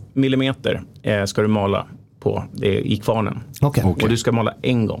 6 millimeter ska du mala på i kvarnen. Okay. Och du ska mala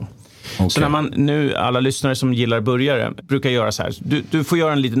en gång. Okay. Så när man nu, alla lyssnare som gillar burgare brukar göra så här. Du får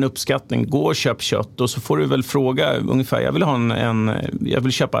göra en liten uppskattning. Gå och köp kött och så får du väl fråga ungefär. Jag vill ha jag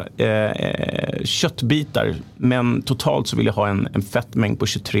vill köpa köttbitar. Men totalt så vill jag ha en fettmängd på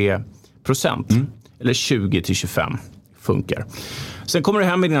 23%. Eller 20-25 funkar. Sen kommer du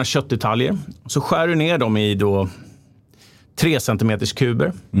hem med dina köttdetaljer. Så skär du ner dem i då 3 cm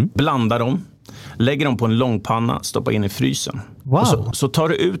kuber. Blandar dem. Lägger dem på en långpanna. Stoppar in i frysen. Wow. Och så tar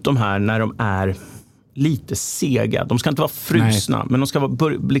du ut de här när de är lite sega. De ska inte vara frusna. Nej. Men de ska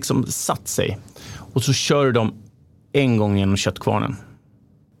vara liksom satt sig. Och så kör du dem en gång genom köttkvarnen.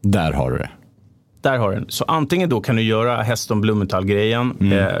 Där har du det. Där har den. Så antingen då kan du göra Heston Blumenthal-grejen,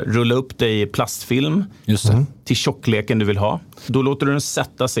 rulla upp det i plastfilm till tjockleken du vill ha. Då låter du den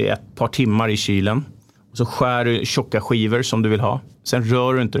sätta sig ett par timmar i kylen. Och så skär du tjocka skivor som du vill ha. Sen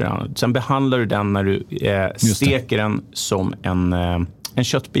rör du inte den. Sen behandlar du den när du steker den som en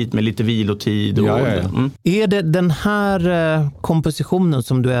köttbit med lite vilotid. Är det den här kompositionen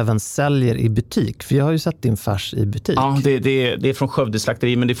som du även säljer i butik? För jag har ju sett din färs i butik. Ja, det är från Skövde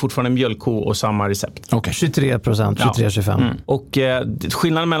slakteri, men det är fortfarande mjölkko och samma recept. Okay. 23%, 23-25. Och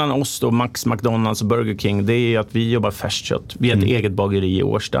skillnaden mellan oss då, Max, McDonalds och Burger King, det är att vi jobbar färskt kött. Vi har ett eget bageri i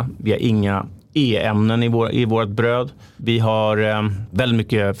Årsta. Vi har inga E-ämnen i vårt bröd. Vi har väldigt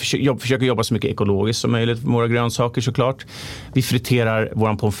mycket, försöker jobba så mycket ekologiskt som möjligt med våra grönsaker såklart. Vi friterar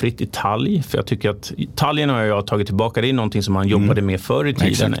våran pommes frites i talg, för jag tycker att talgen har jag tagit tillbaka. Det är någonting som man jobbade med förr i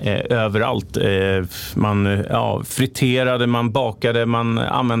tiden överallt. Man friterade, man bakade, man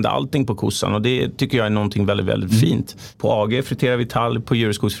använde allting på kossan, och det tycker jag är någonting väldigt, väldigt fint. På AG friterar vi talg, på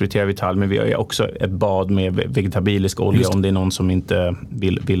Djurskogs friterar vi talg, men vi har ju också ett bad med vegetabilisk olja om det är någon som inte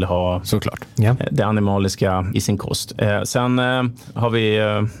vill ha såklart det animaliska i sin kost. Sen har vi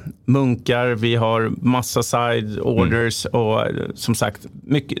munkar, vi har massa side orders och som sagt,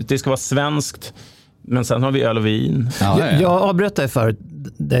 mycket, det ska vara svenskt, men sen har vi öl och vin. Jag avbröt dig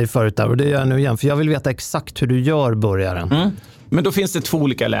förut där, och det gör jag nu igen, för jag vill veta exakt hur du gör burgaren. Men då finns det 2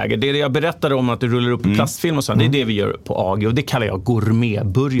 olika läger. Det jag berättade om att du rullar upp plastfilm och så, det är det vi gör på AG, och det kallar jag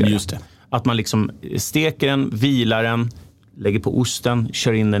gourmetburgare. Just det. Att man liksom steker den, vilar den, lägger på osten,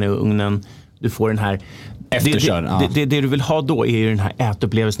 kör in den i ugnen. Du får den här... Det du vill ha då är ju den här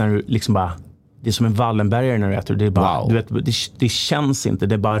ätupplevelsen när du liksom bara... Det är som en Wallenbergare när du äter. Det är bara, du vet, det känns inte.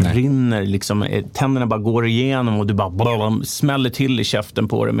 Det bara rinner. Liksom, tänderna bara går igenom och du bara smäller till i käften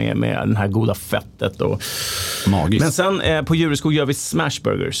på det med den här goda fettet. Och... Magiskt. Men sen på Djureskog gör vi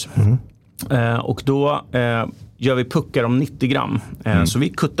smashburgers. Och då... gör vi puckar om 90 gram. Så vi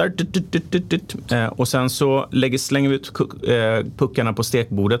kuttar och sen så slänger vi ut puckarna på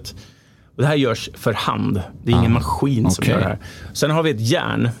stekbordet. Och det här görs för hand. Det är ingen maskin som gör det här. Sen har vi ett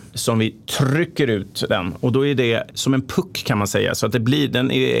järn som vi trycker ut den. Och då är det som en puck kan man säga. Så att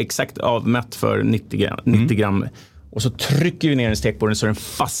den är exakt avmätt för 90 gram. Och så trycker vi ner den i stekborden så den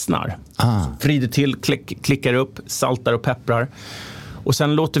fastnar. Vrider till, klickar upp, saltar och pepprar. Och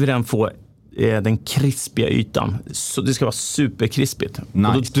sen låter vi den få den krispiga ytan. Så det ska vara superkrispigt. Nice.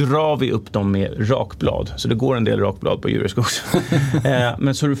 Och då drar vi upp dem med rakblad. Så det går en del rakblad på Djureskogs.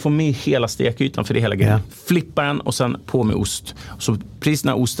 Men så du får med hela stekytan, för det är hela grejen. Flippar den och sen på med ost. Så precis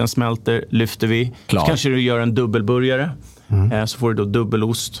när osten smälter lyfter vi. Så kanske du gör en dubbelburgare. Så får du då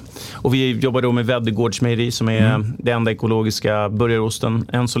dubbelost. Och vi jobbar då med Väddegårdsmejeri som är den enda ekologiska burgarosten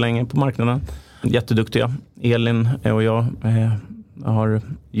än så länge på marknaden. Jätteduktiga. Elin och jag har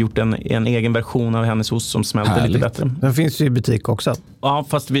gjort en egen version av hennes ost som smälter lite bättre. Den finns ju i butik också. Ja,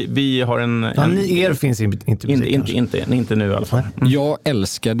 fast vi har er finns inte i butik. Inte nu i alla fall. Jag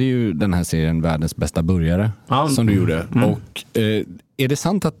älskade ju den här serien Världens bästa burgare som du gjorde. Och är det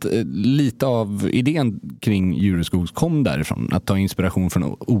sant att lite av idén kring Djureskogs kom därifrån? Att ta inspiration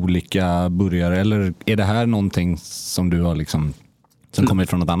från olika burgare? Eller är det här någonting som du har liksom Som kommer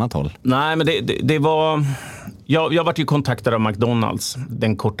från något annat håll? Nej, men det var... Jag varit ju kontaktad av McDonalds,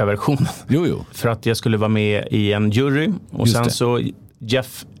 den korta versionen. Jo. För att jag skulle vara med i en jury. Och Just sen det. så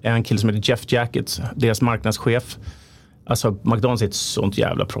Jeff, en kille som heter Jeff Jackets, deras marknadschef. Alltså McDonalds är ett sånt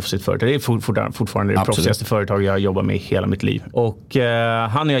jävla proffsigt företag. Det är fortfarande det proffsigaste företag jag har jobbat med i hela mitt liv. Och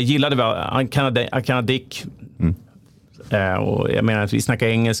han och jag gillade väl, han kanadick. Och jag menar att vi snackar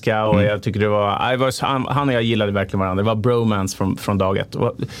engelska och jag tycker det var han och jag gillade verkligen varandra. Det var bromance från dag ett.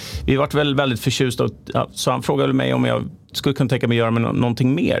 Och vi var väl väldigt förtjusta så han frågade mig om jag skulle kunna tänka mig göra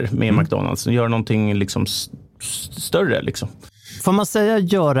någonting mer med McDonalds. Göra någonting liksom större liksom. Får man säga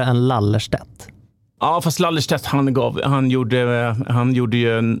göra en Lallerstedt? Ja, fast Lallerstedt han gjorde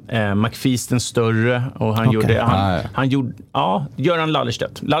ju McFeasten större och han gjorde Göran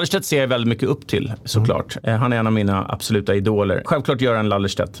Lallerstedt. Lallerstedt ser jag väldigt mycket upp till såklart. Han är en av mina absoluta idoler. Självklart Göran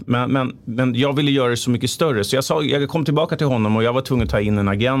Lallerstedt. Men jag ville göra det så mycket större så jag kom tillbaka till honom och jag var tvungen att ta in en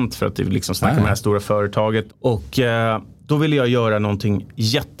agent för att liksom snacka med det här stora företaget och då ville jag göra någonting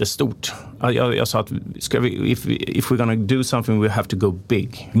jättestort. Jag sa att if we're gonna do something we have to go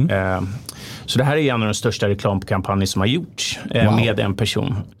big. Så det här är en av de största reklamkampanjer som har gjorts med en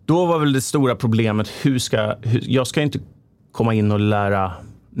person. Då var väl det stora problemet, jag ska inte komma in och lära,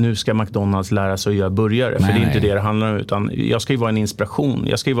 nu ska McDonalds lära sig att göra burgare. För det är inte det handlar om, utan jag ska ju vara en inspiration.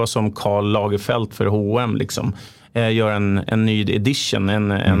 Jag ska ju vara som Karl Lagerfeld för H&M liksom. Göra en ny edition,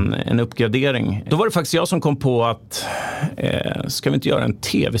 en uppgradering. Då var det faktiskt jag som kom på att ska vi inte göra en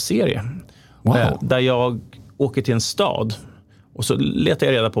tv-serie? Där jag åker till en stad och så letar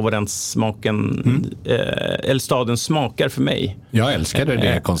jag reda på vad den smaken eller staden smakar för mig. Jag älskade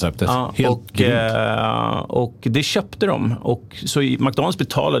det konceptet. Och det köpte de. Och så McDonalds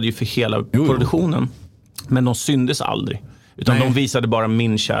betalade ju för hela produktionen. Men de syndes aldrig. Utan de visade bara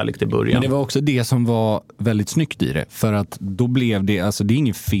min kärlek till början. Men det var också det som var väldigt snyggt i det. För att då blev det, alltså det är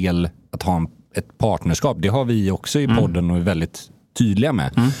inget fel att ha ett partnerskap. Det har vi också i podden och är väldigt tydliga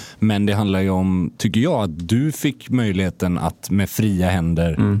med. Men det handlar ju om, tycker jag, att du fick möjligheten att med fria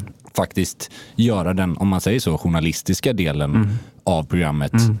händer faktiskt göra den, om man säger så, journalistiska delen av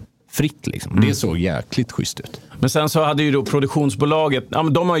programmet fritt liksom. Det såg jäkligt schysst ut. Men sen så hade ju då produktionsbolaget,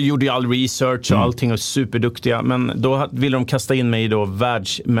 de gjorde ju all research och allting och superduktiga, men då ville de kasta in mig i då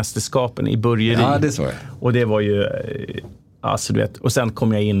världsmästerskapen i burgeri. Ja, det såg jag. Och det var ju, alltså du vet, och sen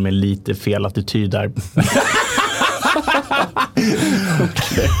kom jag in med lite fel attityd där.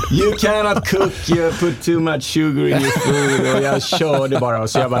 You cannot cook, you put too much sugar in your food. Och jag körde bara,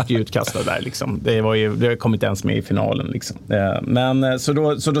 så jag var ju utkastad där liksom. Det kom inte ens med i finalen liksom. Men så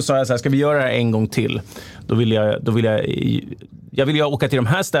då sa jag så här, ska vi göra det här en gång till? Då vill jag åka till de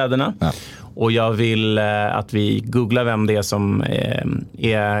här städerna. Och jag vill att vi googlar vem det är som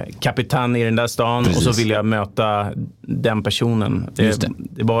är kapitan i den där stan. Precis. Och så vill jag möta den personen.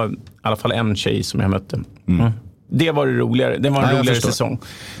 Det var i alla fall en tjej som jag mötte. Det var det roligare. Det var en roligare säsong.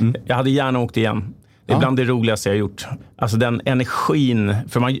 Jag hade gärna åkt igen. Det är bland det roligaste jag gjort. Alltså den energin.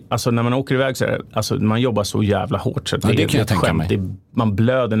 För alltså när man åker iväg så är alltså man jobbar så jävla hårt. Så det kan jag tänka mig. Man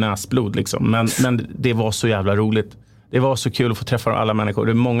blöder näsblod liksom. Men det var så jävla roligt. Det var så kul att få träffa alla människor.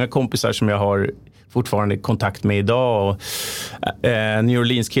 Det är många kompisar som jag har fortfarande kontakt med idag. Och, New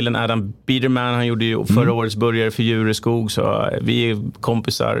Orleans-killen Adam Biederman, han gjorde ju förra årets burgare för Djureskog. Så vi är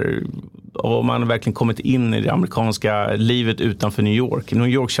kompisar och man har verkligen kommit in i det amerikanska livet utanför New York. I New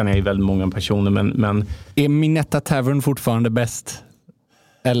York känner jag ju väldigt många personer, men... Är Minetta Tavern fortfarande bäst?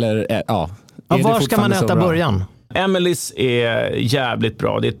 Eller, var ska man äta början? Emily's är jävligt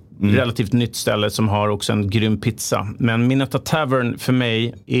bra. Det är ett relativt nytt ställe som har också en grym pizza. Men Minetta Tavern för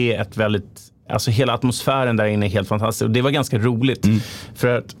mig är ett väldigt... Alltså hela atmosfären där inne är helt fantastisk. Och det var ganska roligt.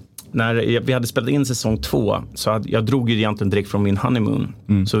 För att när vi hade spelat in säsong 2 så jag drog ju egentligen direkt från min honeymoon.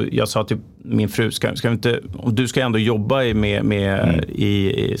 Så jag sa till min fru, ska vi inte, om du ska ändå jobba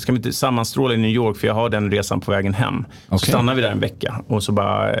ska vi inte sammanstråla i New York, för jag har den resan på vägen hem. Så stannar vi där en vecka och så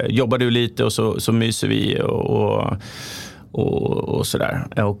bara jobbar du lite och så myser vi och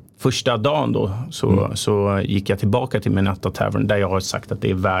sådär. Och första dagen då så gick jag tillbaka till Minetta Tavern där jag har sagt att det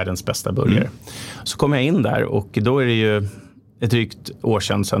är världens bästa burgare. Så kom jag in där och då är det ju ett drygt år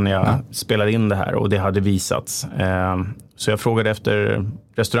sedan jag spelade in det här och det hade visats. Så jag frågade efter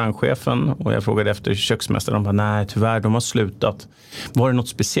restaurangchefen och jag frågade efter köksmästaren. De bara, nej tyvärr, de har slutat. Var det något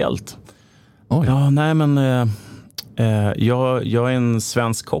speciellt? Oj. Ja, nej men... Jag är en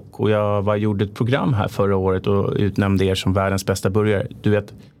svensk kock och jag gjorde ett program här förra året och utnämnde er som världens bästa burgare. Du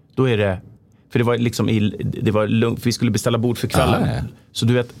vet, då är det... För det var liksom det var lugnt, vi skulle beställa bord för kvällen. Så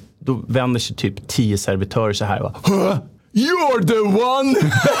du vet, då vänder sig typ 10 servitörer så här. You're the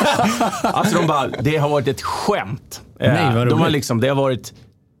one! Alltså de bara, det har varit ett skämt. Nej, vad de har liksom, det har varit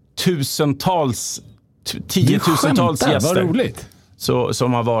tusentals, tiotusentals gäster. Vad roligt.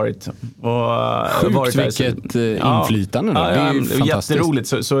 Som har varit. Och sjukt varit vilket inflytande. Då. Det är ju fantastiskt.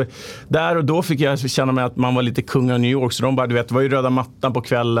 Jätteroligt. Så där och då fick jag känna mig att man var lite kung av New York. Så de bara, du vet, det var ju röda mattan på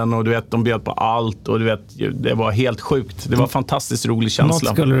kvällen och du vet, de bjöd på allt. Och du vet, det var helt sjukt. Det var en fantastiskt rolig känsla.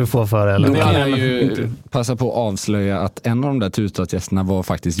 Något skulle du få för eller? Då kan jag ju passa på att avslöja att en av de där tusentals var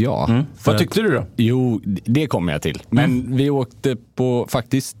faktiskt jag. Vad tyckte du då? Jo, det kommer jag till. Men vi åkte på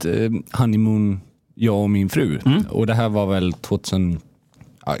faktiskt honeymoon, jag och min fru. Och det här var väl 2000,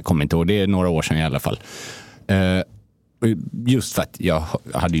 jag kommer inte ihåg, det är några år sedan i alla fall. Just för att jag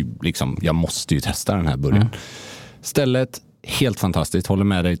hade ju liksom, jag måste ju testa den här burgaren. Stället, helt fantastiskt, håller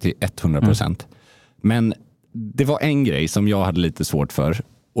med dig till 100%. Men det var en grej som jag hade lite svårt för.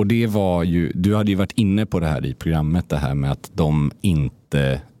 Och det var ju, du hade ju varit inne på det här i programmet, det här med att de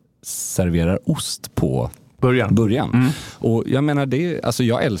inte serverar ost på början. Och jag menar det, alltså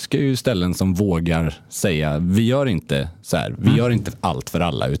jag älskar ju ställen som vågar säga, vi gör inte så här, vi gör inte allt för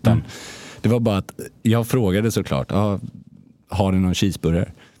alla, utan det var bara att jag frågade såklart, har du någon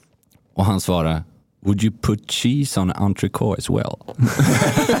cheeseburgare? Och han svarade, would you put cheese on an entrecote as well?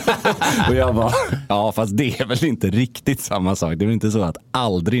 Och jag bara, ja fast det är väl inte riktigt samma sak. Det är väl inte så att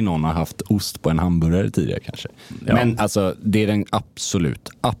aldrig någon har haft ost på en hamburgare tidigare kanske. Ja. Men alltså det är den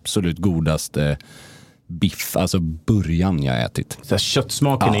absolut godaste biff, alltså början jag ätit. Så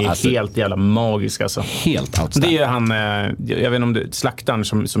köttsmaken är alltså helt jävla magisk alltså. Helt outstanding. Det är han, jag vet inte om det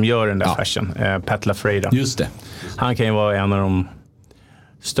slaktaren som gör den där färsen, Pat LaFreda. Just det. Han kan ju vara en av de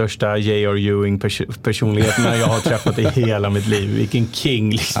största J.R. Ewing-personligheterna jag har träffat i hela mitt liv. Vilken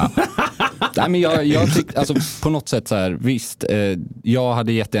king liksom. Ja. Nej, men jag tyckte, alltså på något sätt så här, visst, jag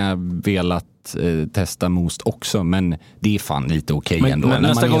hade jättegärna velat testa most också, men det är fan lite okej ändå. Men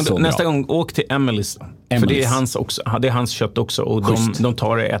nästa gång åk till Emily's. För det är hans också, det är hans kött också, och de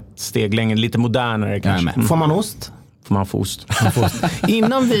tar det ett steg längre, lite modernare kanske. Får man ost? Får man få ost.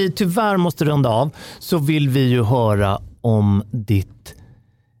 Innan vi tyvärr måste runda av så vill vi ju höra om ditt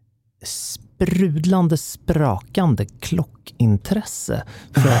sprudlande, sprakande klockintresse.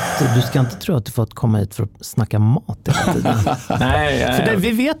 För att du ska inte tro att du fått komma hit för att snacka mat hela tiden. Nej. För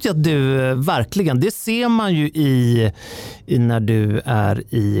vi vet ju att du verkligen, det ser man ju i när du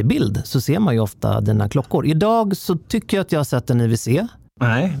är i bild, så ser man ju ofta dina klockor. Idag så tycker jag att jag har sett en IWC.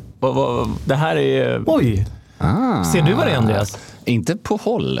 Nej, det här är... Oj! Ser du vad det är, Andreas? Inte på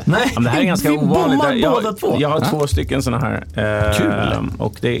håll. Nej, men det här är ganska ovanligt. Jag har 2 stycken såna här. Kul.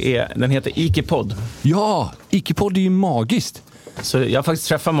 Och den heter Ikepod. Ja, Ikepod är ju magiskt. Så jag har faktiskt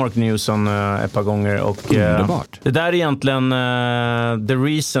träffat Mark Newson ett par gånger. Och, underbart. Det där är egentligen the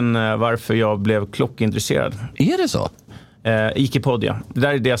reason varför jag blev klockintresserad. Är det så? Ikepod, ja. Det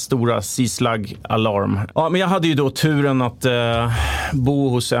där är deras stora C-Slug-alarm. Ja, men jag hade ju då turen att bo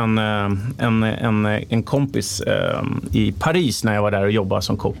hos en kompis i Paris när jag var där och jobbade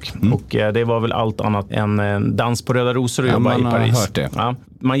som kock. Och det var väl allt annat än dans på Röda Rosor att jobba i Paris. Hört det. Ja,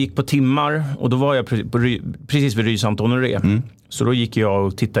 man gick på timmar och då var jag precis vid Rue Saint-Honoré. Så då gick jag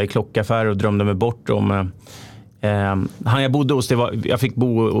och tittade i klockaffärer och drömde mig bort om... han jag bodde hos, jag fick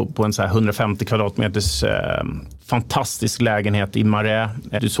bo på en så här 150 kvadratmeters fantastisk lägenhet i Marais.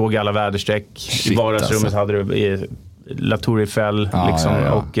 Du såg alla väderstreck. I vardagsrummet alltså. Hade du i La Tour Eiffel liksom.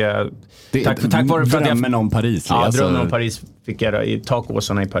 Ja. Och tack vare för drömmen om Paris. Ja, alltså. Drömmen om Paris fick jag i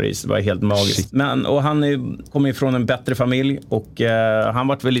takåsarna i Paris. Det var helt magiskt. Och han kom ifrån en bättre familj och han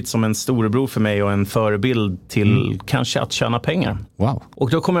var väl lite som en storebror för mig och en förebild till kanske att tjäna pengar. Wow. Och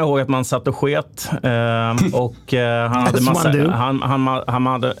då kommer jag ihåg att man satt och sket och han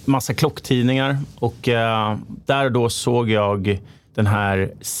hade massa klocktidningar och där då såg jag den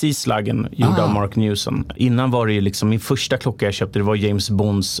här C-Sluggen gjord av Mark Newson. Innan var det ju liksom min första klocka jag köpte, det var James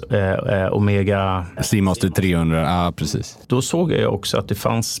Bonds Omega Seamaster 300, ja precis. Då såg jag också att det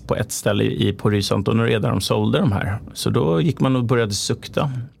fanns på ett ställe på Rue Saint-Honoré där de sålde de här. Så då gick man och började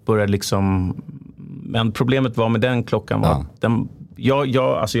sukta. Men problemet var med den klockan var att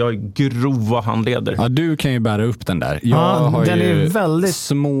jag har grova handleder. Ja, du kan ju bära upp den där. Jag har den ju är väldigt...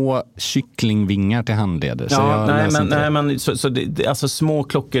 små kycklingvingar till handleder. Så alltså små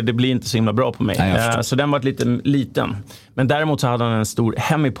klockor, det blir inte så himla bra på mig. Så den var lite liten. Men däremot så hade han en stor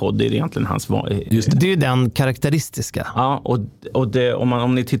Hemipod, det är egentligen hans... Just det. Det är ju den karaktäristiska. Ja, och det,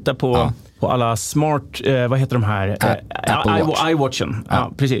 om ni tittar på alla smart, vad heter de här? iWatchen.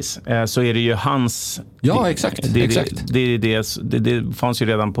 Ja, precis. Så är det ju hans... Ja, exakt. Det fanns ju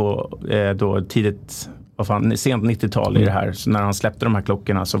redan på då tidigt, sent 90-tal i det här. Så när han släppte de här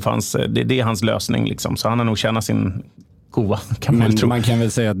klockorna så fanns det är hans lösning liksom. Så han har nog tjänat sin goa, kan man väl tro. Man kan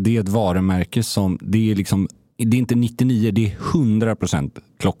väl säga att det är ett varumärke som, det är liksom, det är inte 99, det är 100%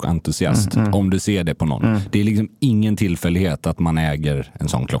 klockentusiast om du ser det på någon. Det är liksom ingen tillfällighet att man äger en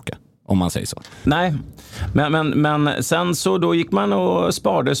sån klocka, om man säger så. Nej, men sen så då gick man och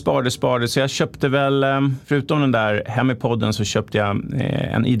sparade. Så jag köpte väl, förutom den där hem i podden, så köpte jag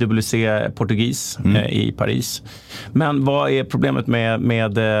en IWC portugis i Paris. Men vad är problemet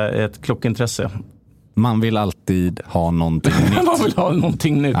med ett klockintresse? Man vill alltid ha någonting nytt. Man vill ha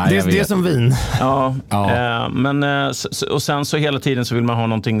någonting nytt. Det är som vin. Ja. Men och sen så hela tiden så vill man ha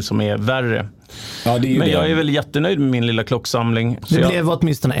någonting som är värre. Ja, det är ju men det. jag är väl jättenöjd med min lilla klocksamling. Det blev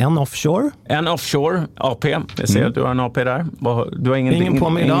åtminstone en offshore. En offshore, AP. Jag ser att du har en AP där. Du har ingen på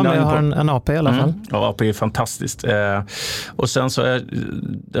mig idag, men jag har en AP i alla fall. Ja, AP är fantastiskt. Och sen så är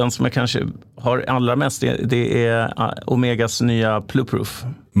den som jag kanske har allra mest, det är Omegas nya Blueproof.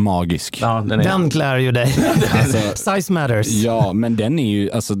 Magisk. Ja, den klär ju dig. Size matters. Ja, men den är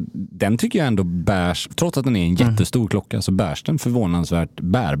ju, alltså, den tycker jag ändå bärs, trots att den är en jättestor klocka, så bärs den förvånansvärt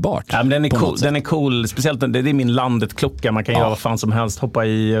bärbart. Ja, men den är cool, speciellt det är min landet-klocka, man kan göra vad fan som helst, hoppa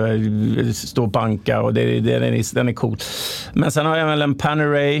i, stå och banka, och den är cool. Men sen har jag väl en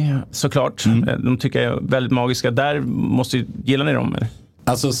Panerai, såklart. De tycker jag är väldigt magiska. Där gillar ni dem, eller?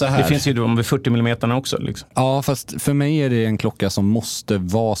 Alltså så här. Det finns ju de vid 40 mm också. Liksom. Ja, fast för mig är det en klocka som måste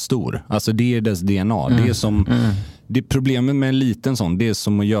vara stor. Alltså det är dess DNA. Det är som, det problemet med en liten sån, det är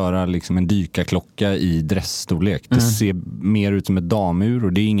som att göra liksom en dykarklocka i dressstorlek. Det ser mer ut som ett damur,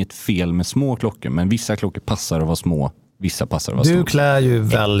 och det är inget fel med små klockor. Men vissa klockor passar att vara små, vissa passar att vara stora. Du klär ju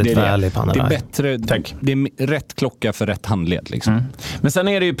väldigt väl i Panerai. Det är bättre, tack. Det är rätt klocka för rätt handled liksom. Men sen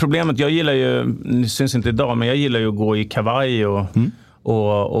är det ju problemet, jag gillar ju, det syns inte idag, men jag gillar ju att gå i kavaj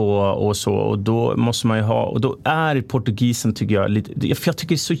och så, och då måste man ju ha, och då är portugisen, tycker jag, lite, för jag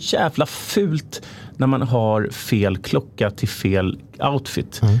tycker det är så jävla fult när man har fel klocka till fel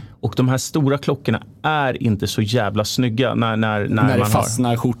outfit. Och de här stora klockorna är inte så jävla snygga när det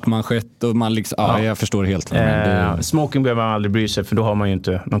fastnar skjortmanschett och man liksom, jag förstår helt. Smoking behöver man aldrig bry sig, för då har man ju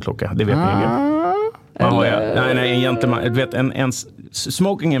inte någon klocka, det vet ni ju. Nej, egentligen, du vet,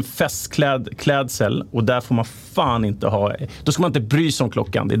 smoking är en festklädsel, och där får man fan inte ha, då ska man inte bry sig om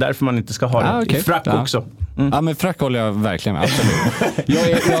klockan, det är därför man inte ska ha det. Okay. I frack också. Ja, men frack håller jag verkligen med,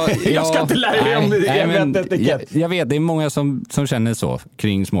 absolut. Jag ska inte lära dig om det. Jag vet, det är många som känner så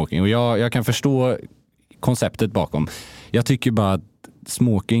kring smoking, och jag kan förstå konceptet bakom. Jag tycker bara att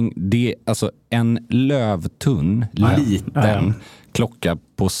smoking, det är alltså en lövtunn, liten klocka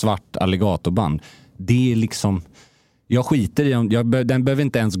på svart alligatorband. Det är liksom, jag skiter i om, den behöver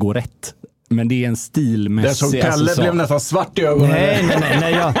inte ens gå rätt. Men det är en stilmässig... Det som Kalle blev nästan svart i ögonen.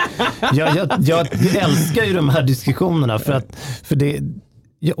 Nej. Jag älskar ju de här diskussionerna, för det,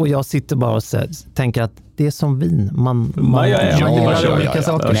 och jag sitter bara och tänker att det är som vin. Man gillar olika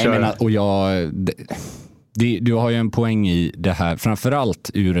saker. Nej, men, och du har ju en poäng i det här,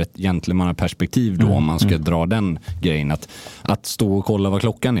 framförallt ur ett gentlemannaperspektiv då, om man ska dra den grejen, att stå och kolla vad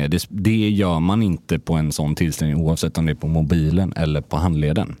klockan är, det gör man inte på en sån tillställning, oavsett om det är på mobilen eller på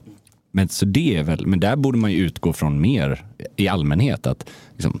handleden. Men så det är väl, men där borde man ju utgå från mer i allmänhet, att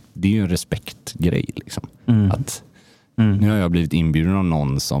liksom, det är ju en respektgrej liksom. Att nu har jag blivit inbjuden av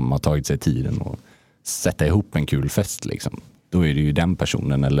någon som har tagit sig tiden och sätta ihop en kul fest liksom. Då är det ju den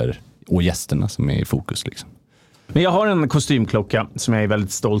personen och gästerna som är i fokus liksom. Men jag har en kostymklocka som jag är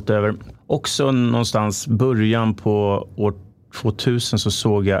väldigt stolt över. Också någonstans början på år 2000 så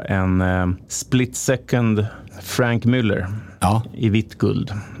såg jag en split second Frank Muller i vitt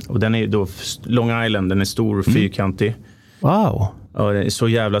guld. Och den är då Long Island, den är stor och fyrkantig. Wow. Ja, det är så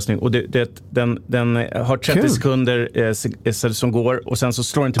jävla snygg. Och den har 30 sekunder som går, och sen så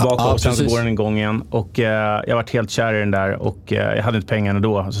slår den tillbaka och sen så går den en gång igen. Och jag varit helt kär i den där, och jag hade inte pengarna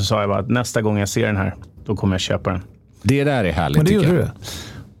då. Så sa jag bara att nästa gång jag ser den här, då kommer jag köpa den. Det där är härligt. Men det gjorde du?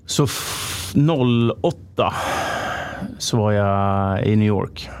 Så 08 så var jag i New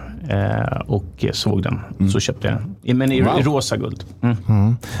York och såg den. Så köpte jag den. Men i rosa guld.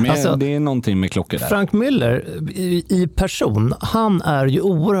 Men alltså, det är någonting med klockor där. Frank Muller i person, han är ju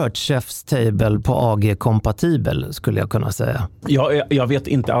oerhört chef's table på AG-kompatibel, skulle jag kunna säga. Jag vet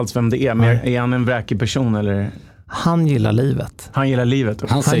inte alls vem det är, men är han en vräkig person eller? Han gillar livet. Han gillar livet.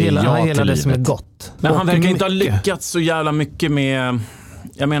 Han gillar det som är gott. Men han verkar inte ha lyckats så jävla mycket med,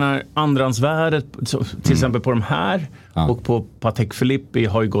 jag menar, andrahandsvärdet till exempel på de här och på Patek Philippe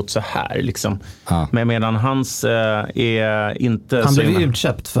har ju gått så här liksom. Men medan hans är inte... Han blev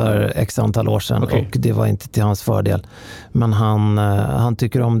utköpt för x antal år sedan och det var inte till hans fördel. Men han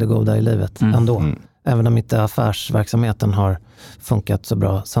tycker om det goda i livet ändå. Även om inte affärsverksamheten har funkat så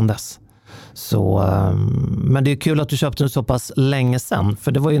bra sedan dess. Så, men det är kul att du köpte den så pass länge sedan.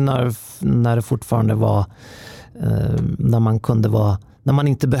 För det var ju när det fortfarande var, när man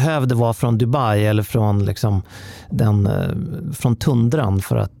inte behövde vara från Dubai eller från, liksom, från tundran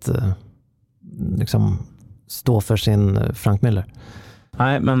för att liksom, stå för sin Frank Miller.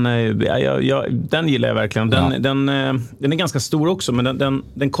 Nej, men den gillar jag verkligen. Den är ganska stor också, men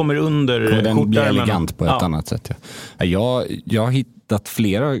den kommer under. Den blir elegant på ett annat sätt. Ja. Jag har hittat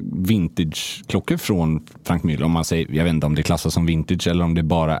flera vintage-klockor från Frank Miller. Om man säger, jag vet inte om det klassas som vintage eller om det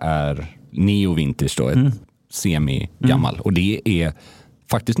bara är neo-vintage då, ett semi-gammal. Och det är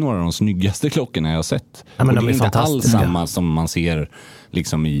faktiskt några av de snyggaste klockorna jag har sett. Ja, men de är inte alls samma som man ser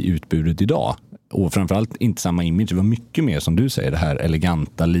liksom i utbudet idag. Och framförallt inte samma image. Det var mycket mer, som du säger, det här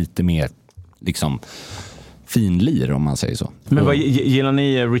eleganta, lite mer liksom finlir, om man säger så. Men vad gillar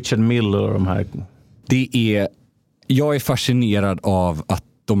ni Richard Mille och de här? Jag är fascinerad av att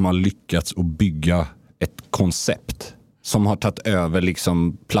de har lyckats att bygga ett koncept som har tagit över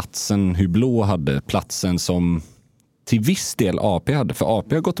liksom platsen Hublot hade, platsen som till viss del AP hade, för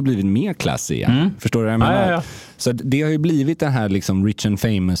AP har gått och blivit mer classy igen. Förstår du vad jag menar? Ja. Så det har ju blivit den här liksom rich and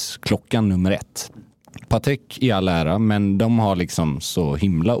famous klockan nummer 1. Patek i all ära, men de har liksom så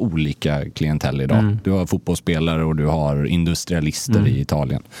himla olika klientell idag. Du har fotbollsspelare och du har industrialister i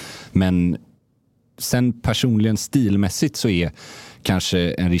Italien. Men sen personligen stilmässigt så är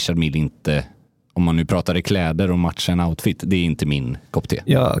kanske en Richard Mille inte, om man nu pratar i kläder och matcha en outfit, det är inte min kopp te.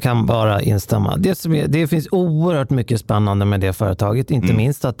 Jag kan bara instämma. Det finns oerhört mycket spännande med det företaget. Inte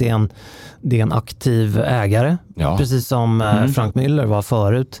minst att det är en aktiv ägare. Ja. Precis som Frank Miller var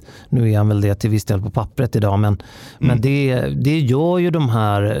förut. Nu är han väl det till viss del på pappret idag. Men det gör ju de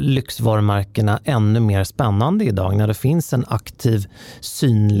här lyxvarumärkena ännu mer spännande idag. När det finns en aktiv,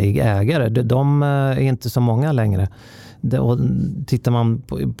 synlig ägare. De är inte så många längre. Och tittar man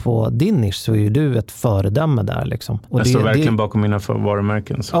på din nisch så är ju du ett föredöme där liksom. Och jag står verkligen bakom mina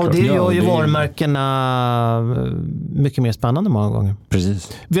varumärken. Ja, och det gör ju varumärkena mycket mer spännande många gånger.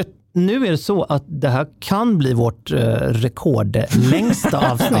 Precis. Nu är det så att det här kan bli vårt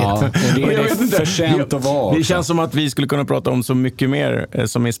rekordlängsta avsnitt. Ja, det är för sent att vara. Det känns som att vi skulle kunna prata om så mycket mer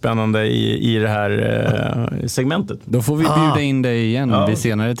som är spännande i det här segmentet. Då får vi bjuda in dig igen vid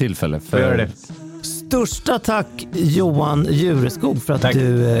senare tillfälle. För göra det. Största tack Johan Jureskog för att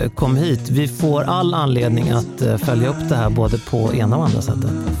du kom hit. Vi får all anledning att följa upp det här både på ena och andra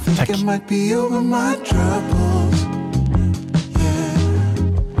sättet. Tack.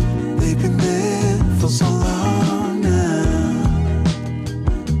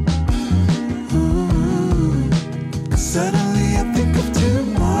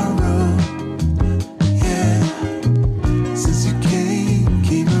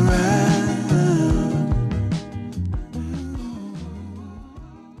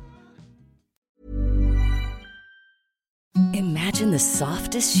 Imagine the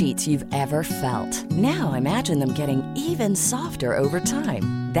softest sheets you've ever felt. Now imagine them getting even softer over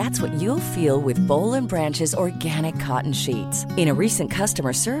time. That's what you'll feel with Boll & Branch's organic cotton sheets. In a recent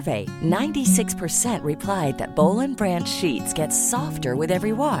customer survey, 96% replied that Boll & Branch sheets get softer with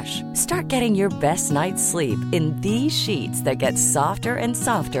every wash. Start getting your best night's sleep in these sheets that get softer and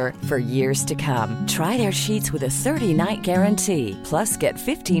softer for years to come. Try their sheets with a 30-night guarantee. Plus, get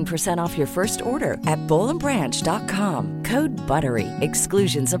 15% off your first order at bollandbranch.com. Code BUTTERY.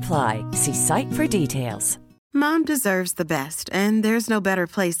 Exclusions apply. See site for details. Mom deserves the best, and there's no better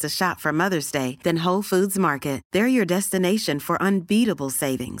place to shop for Mother's Day than Whole Foods Market. They're your destination for unbeatable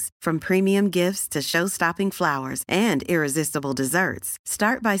savings, from premium gifts to show-stopping flowers and irresistible desserts.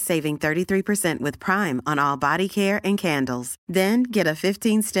 Start by saving 33% with Prime on all body care and candles. Then get a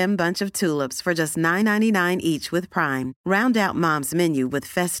 15-stem bunch of tulips for just $9.99 each with Prime. Round out Mom's menu with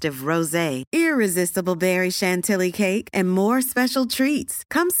festive rosé, irresistible berry chantilly cake, and more special treats.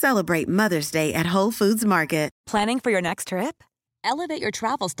 Come celebrate Mother's Day at Whole Foods Market. Planning for your next trip? Elevate your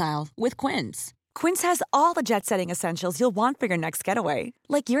travel style with Quince. Quince has all the jet-setting essentials you'll want for your next getaway,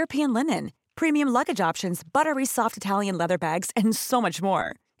 like European linen, premium luggage options, buttery soft Italian leather bags, and so much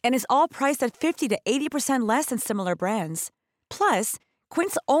more. And is all priced at 50 to 80% less than similar brands. Plus,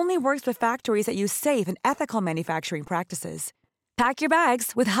 Quince only works with factories that use safe and ethical manufacturing practices. Pack your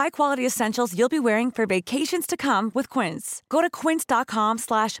bags with high-quality essentials you'll be wearing for vacations to come with Quince. Go to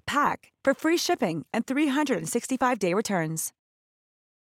quince.com/pack for free shipping and 365-day returns.